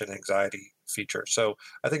depression, anxiety features. So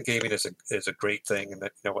I think gaming is a great thing, and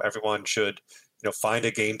that, everyone should, find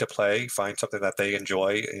a game to play, find something that they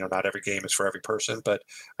enjoy. Not every game is for every person, but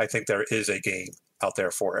I think there is a game out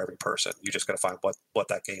there for every person. You just got to find what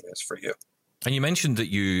that game is for you. And you mentioned that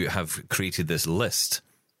you have created this list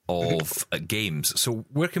of games. So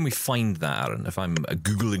where can we find that, Aaron? If I'm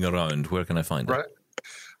Googling around, where can I find it? Right.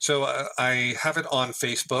 So I have it on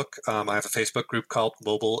Facebook. I have a Facebook group called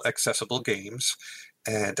Mobile Accessible Games.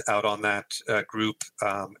 And out on that group,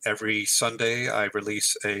 every Sunday, I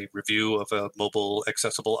release a review of a mobile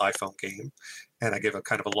accessible iPhone game. And I give a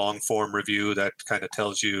kind of a long form review that kind of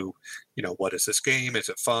tells you, what is this game? Is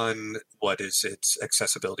it fun? What is its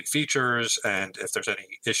accessibility features? And if there's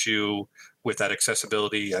any issue with that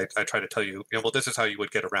accessibility, I try to tell you, well, this is how you would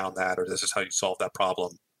get around that, or this is how you solve that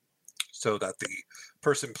problem, so that the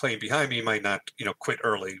person playing behind me might not, quit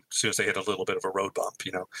early as soon as they hit a little bit of a road bump.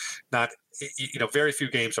 Very few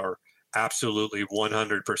games are absolutely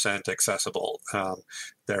 100% accessible.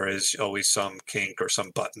 There is always some kink or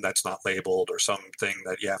some button that's not labeled or something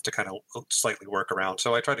that you have to kind of slightly work around.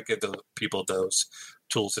 So I try to give the people those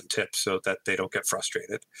tools and tips so that they don't get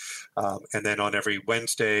frustrated. And then on every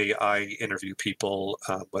Wednesday, I interview people,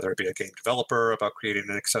 whether it be a game developer about creating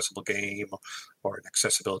an accessible game, or an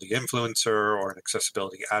accessibility influencer, or an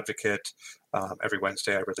accessibility advocate. Every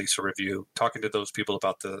Wednesday, I release a review talking to those people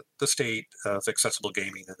about the state of accessible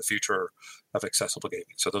gaming and the future of accessible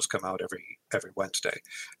gaming. So those come out every Wednesday,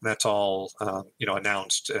 and that's all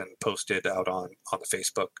announced and posted out on the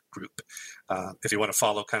Facebook group. If you want to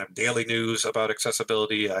follow kind of daily news about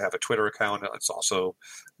accessibility, I have a Twitter account. It's also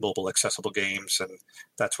Mobile Accessible Games, and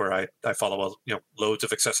that's where I follow loads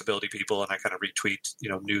of accessibility people, and I kind of retweet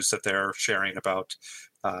news that they're sharing about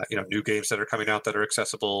new games that are coming out that are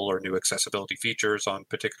accessible, or new accessibility features on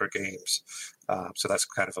particular games. So that's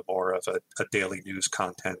kind of a more of a daily news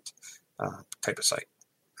content type of site.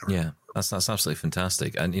 Yeah, that's absolutely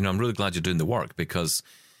fantastic. And, I'm really glad you're doing the work, because,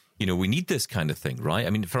 we need this kind of thing, right? I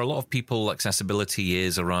mean, for a lot of people, accessibility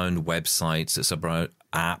is around websites, it's about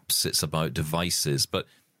apps, it's about devices. But,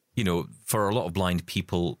 for a lot of blind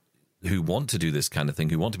people who want to do this kind of thing,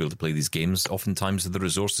 who want to be able to play these games, oftentimes the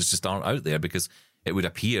resources just aren't out there, because it would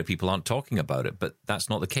appear people aren't talking about it. But that's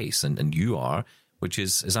not the case, and you are, which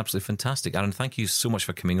is absolutely fantastic. Aaron, thank you so much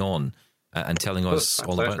for coming on and telling us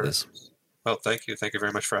all about this. Well, thank you. Thank you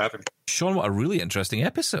very much for having me. Sean, what a really interesting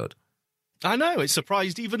episode. I know, it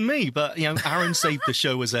surprised even me, but Aaron saved the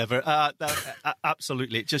show as ever.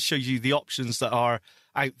 Absolutely. It just shows you the options that are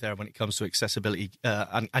out there when it comes to accessibility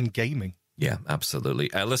and gaming. Yeah, absolutely.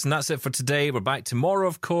 Listen, that's it for today. We're back tomorrow,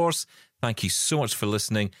 of course. Thank you so much for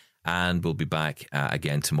listening, and we'll be back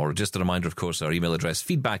again tomorrow. Just a reminder, of course, our email address,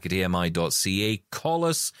 feedback@ami.ca. Call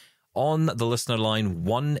us on the listener line,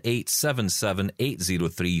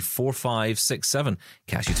 1-877-803-4567.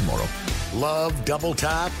 Catch you tomorrow. Love Double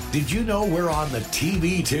Tap? Did you know we're on the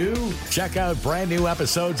TV too? Check out brand new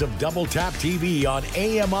episodes of Double Tap TV on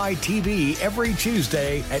AMI TV every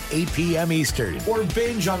Tuesday at 8 p.m. Eastern. Or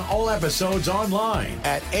binge on all episodes online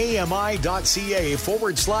at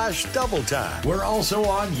ami.ca/Double Tap. We're also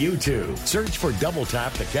on YouTube. Search for Double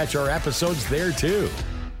Tap to catch our episodes there too.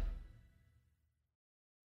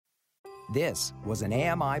 This was an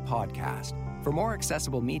AMI podcast. For more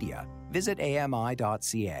accessible media, visit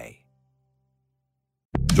ami.ca.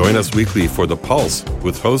 Join us weekly for The Pulse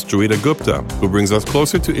with host Joeita Gupta, who brings us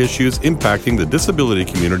closer to issues impacting the disability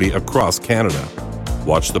community across Canada.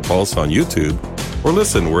 Watch The Pulse on YouTube or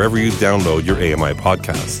listen wherever you download your AMI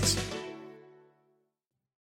podcasts.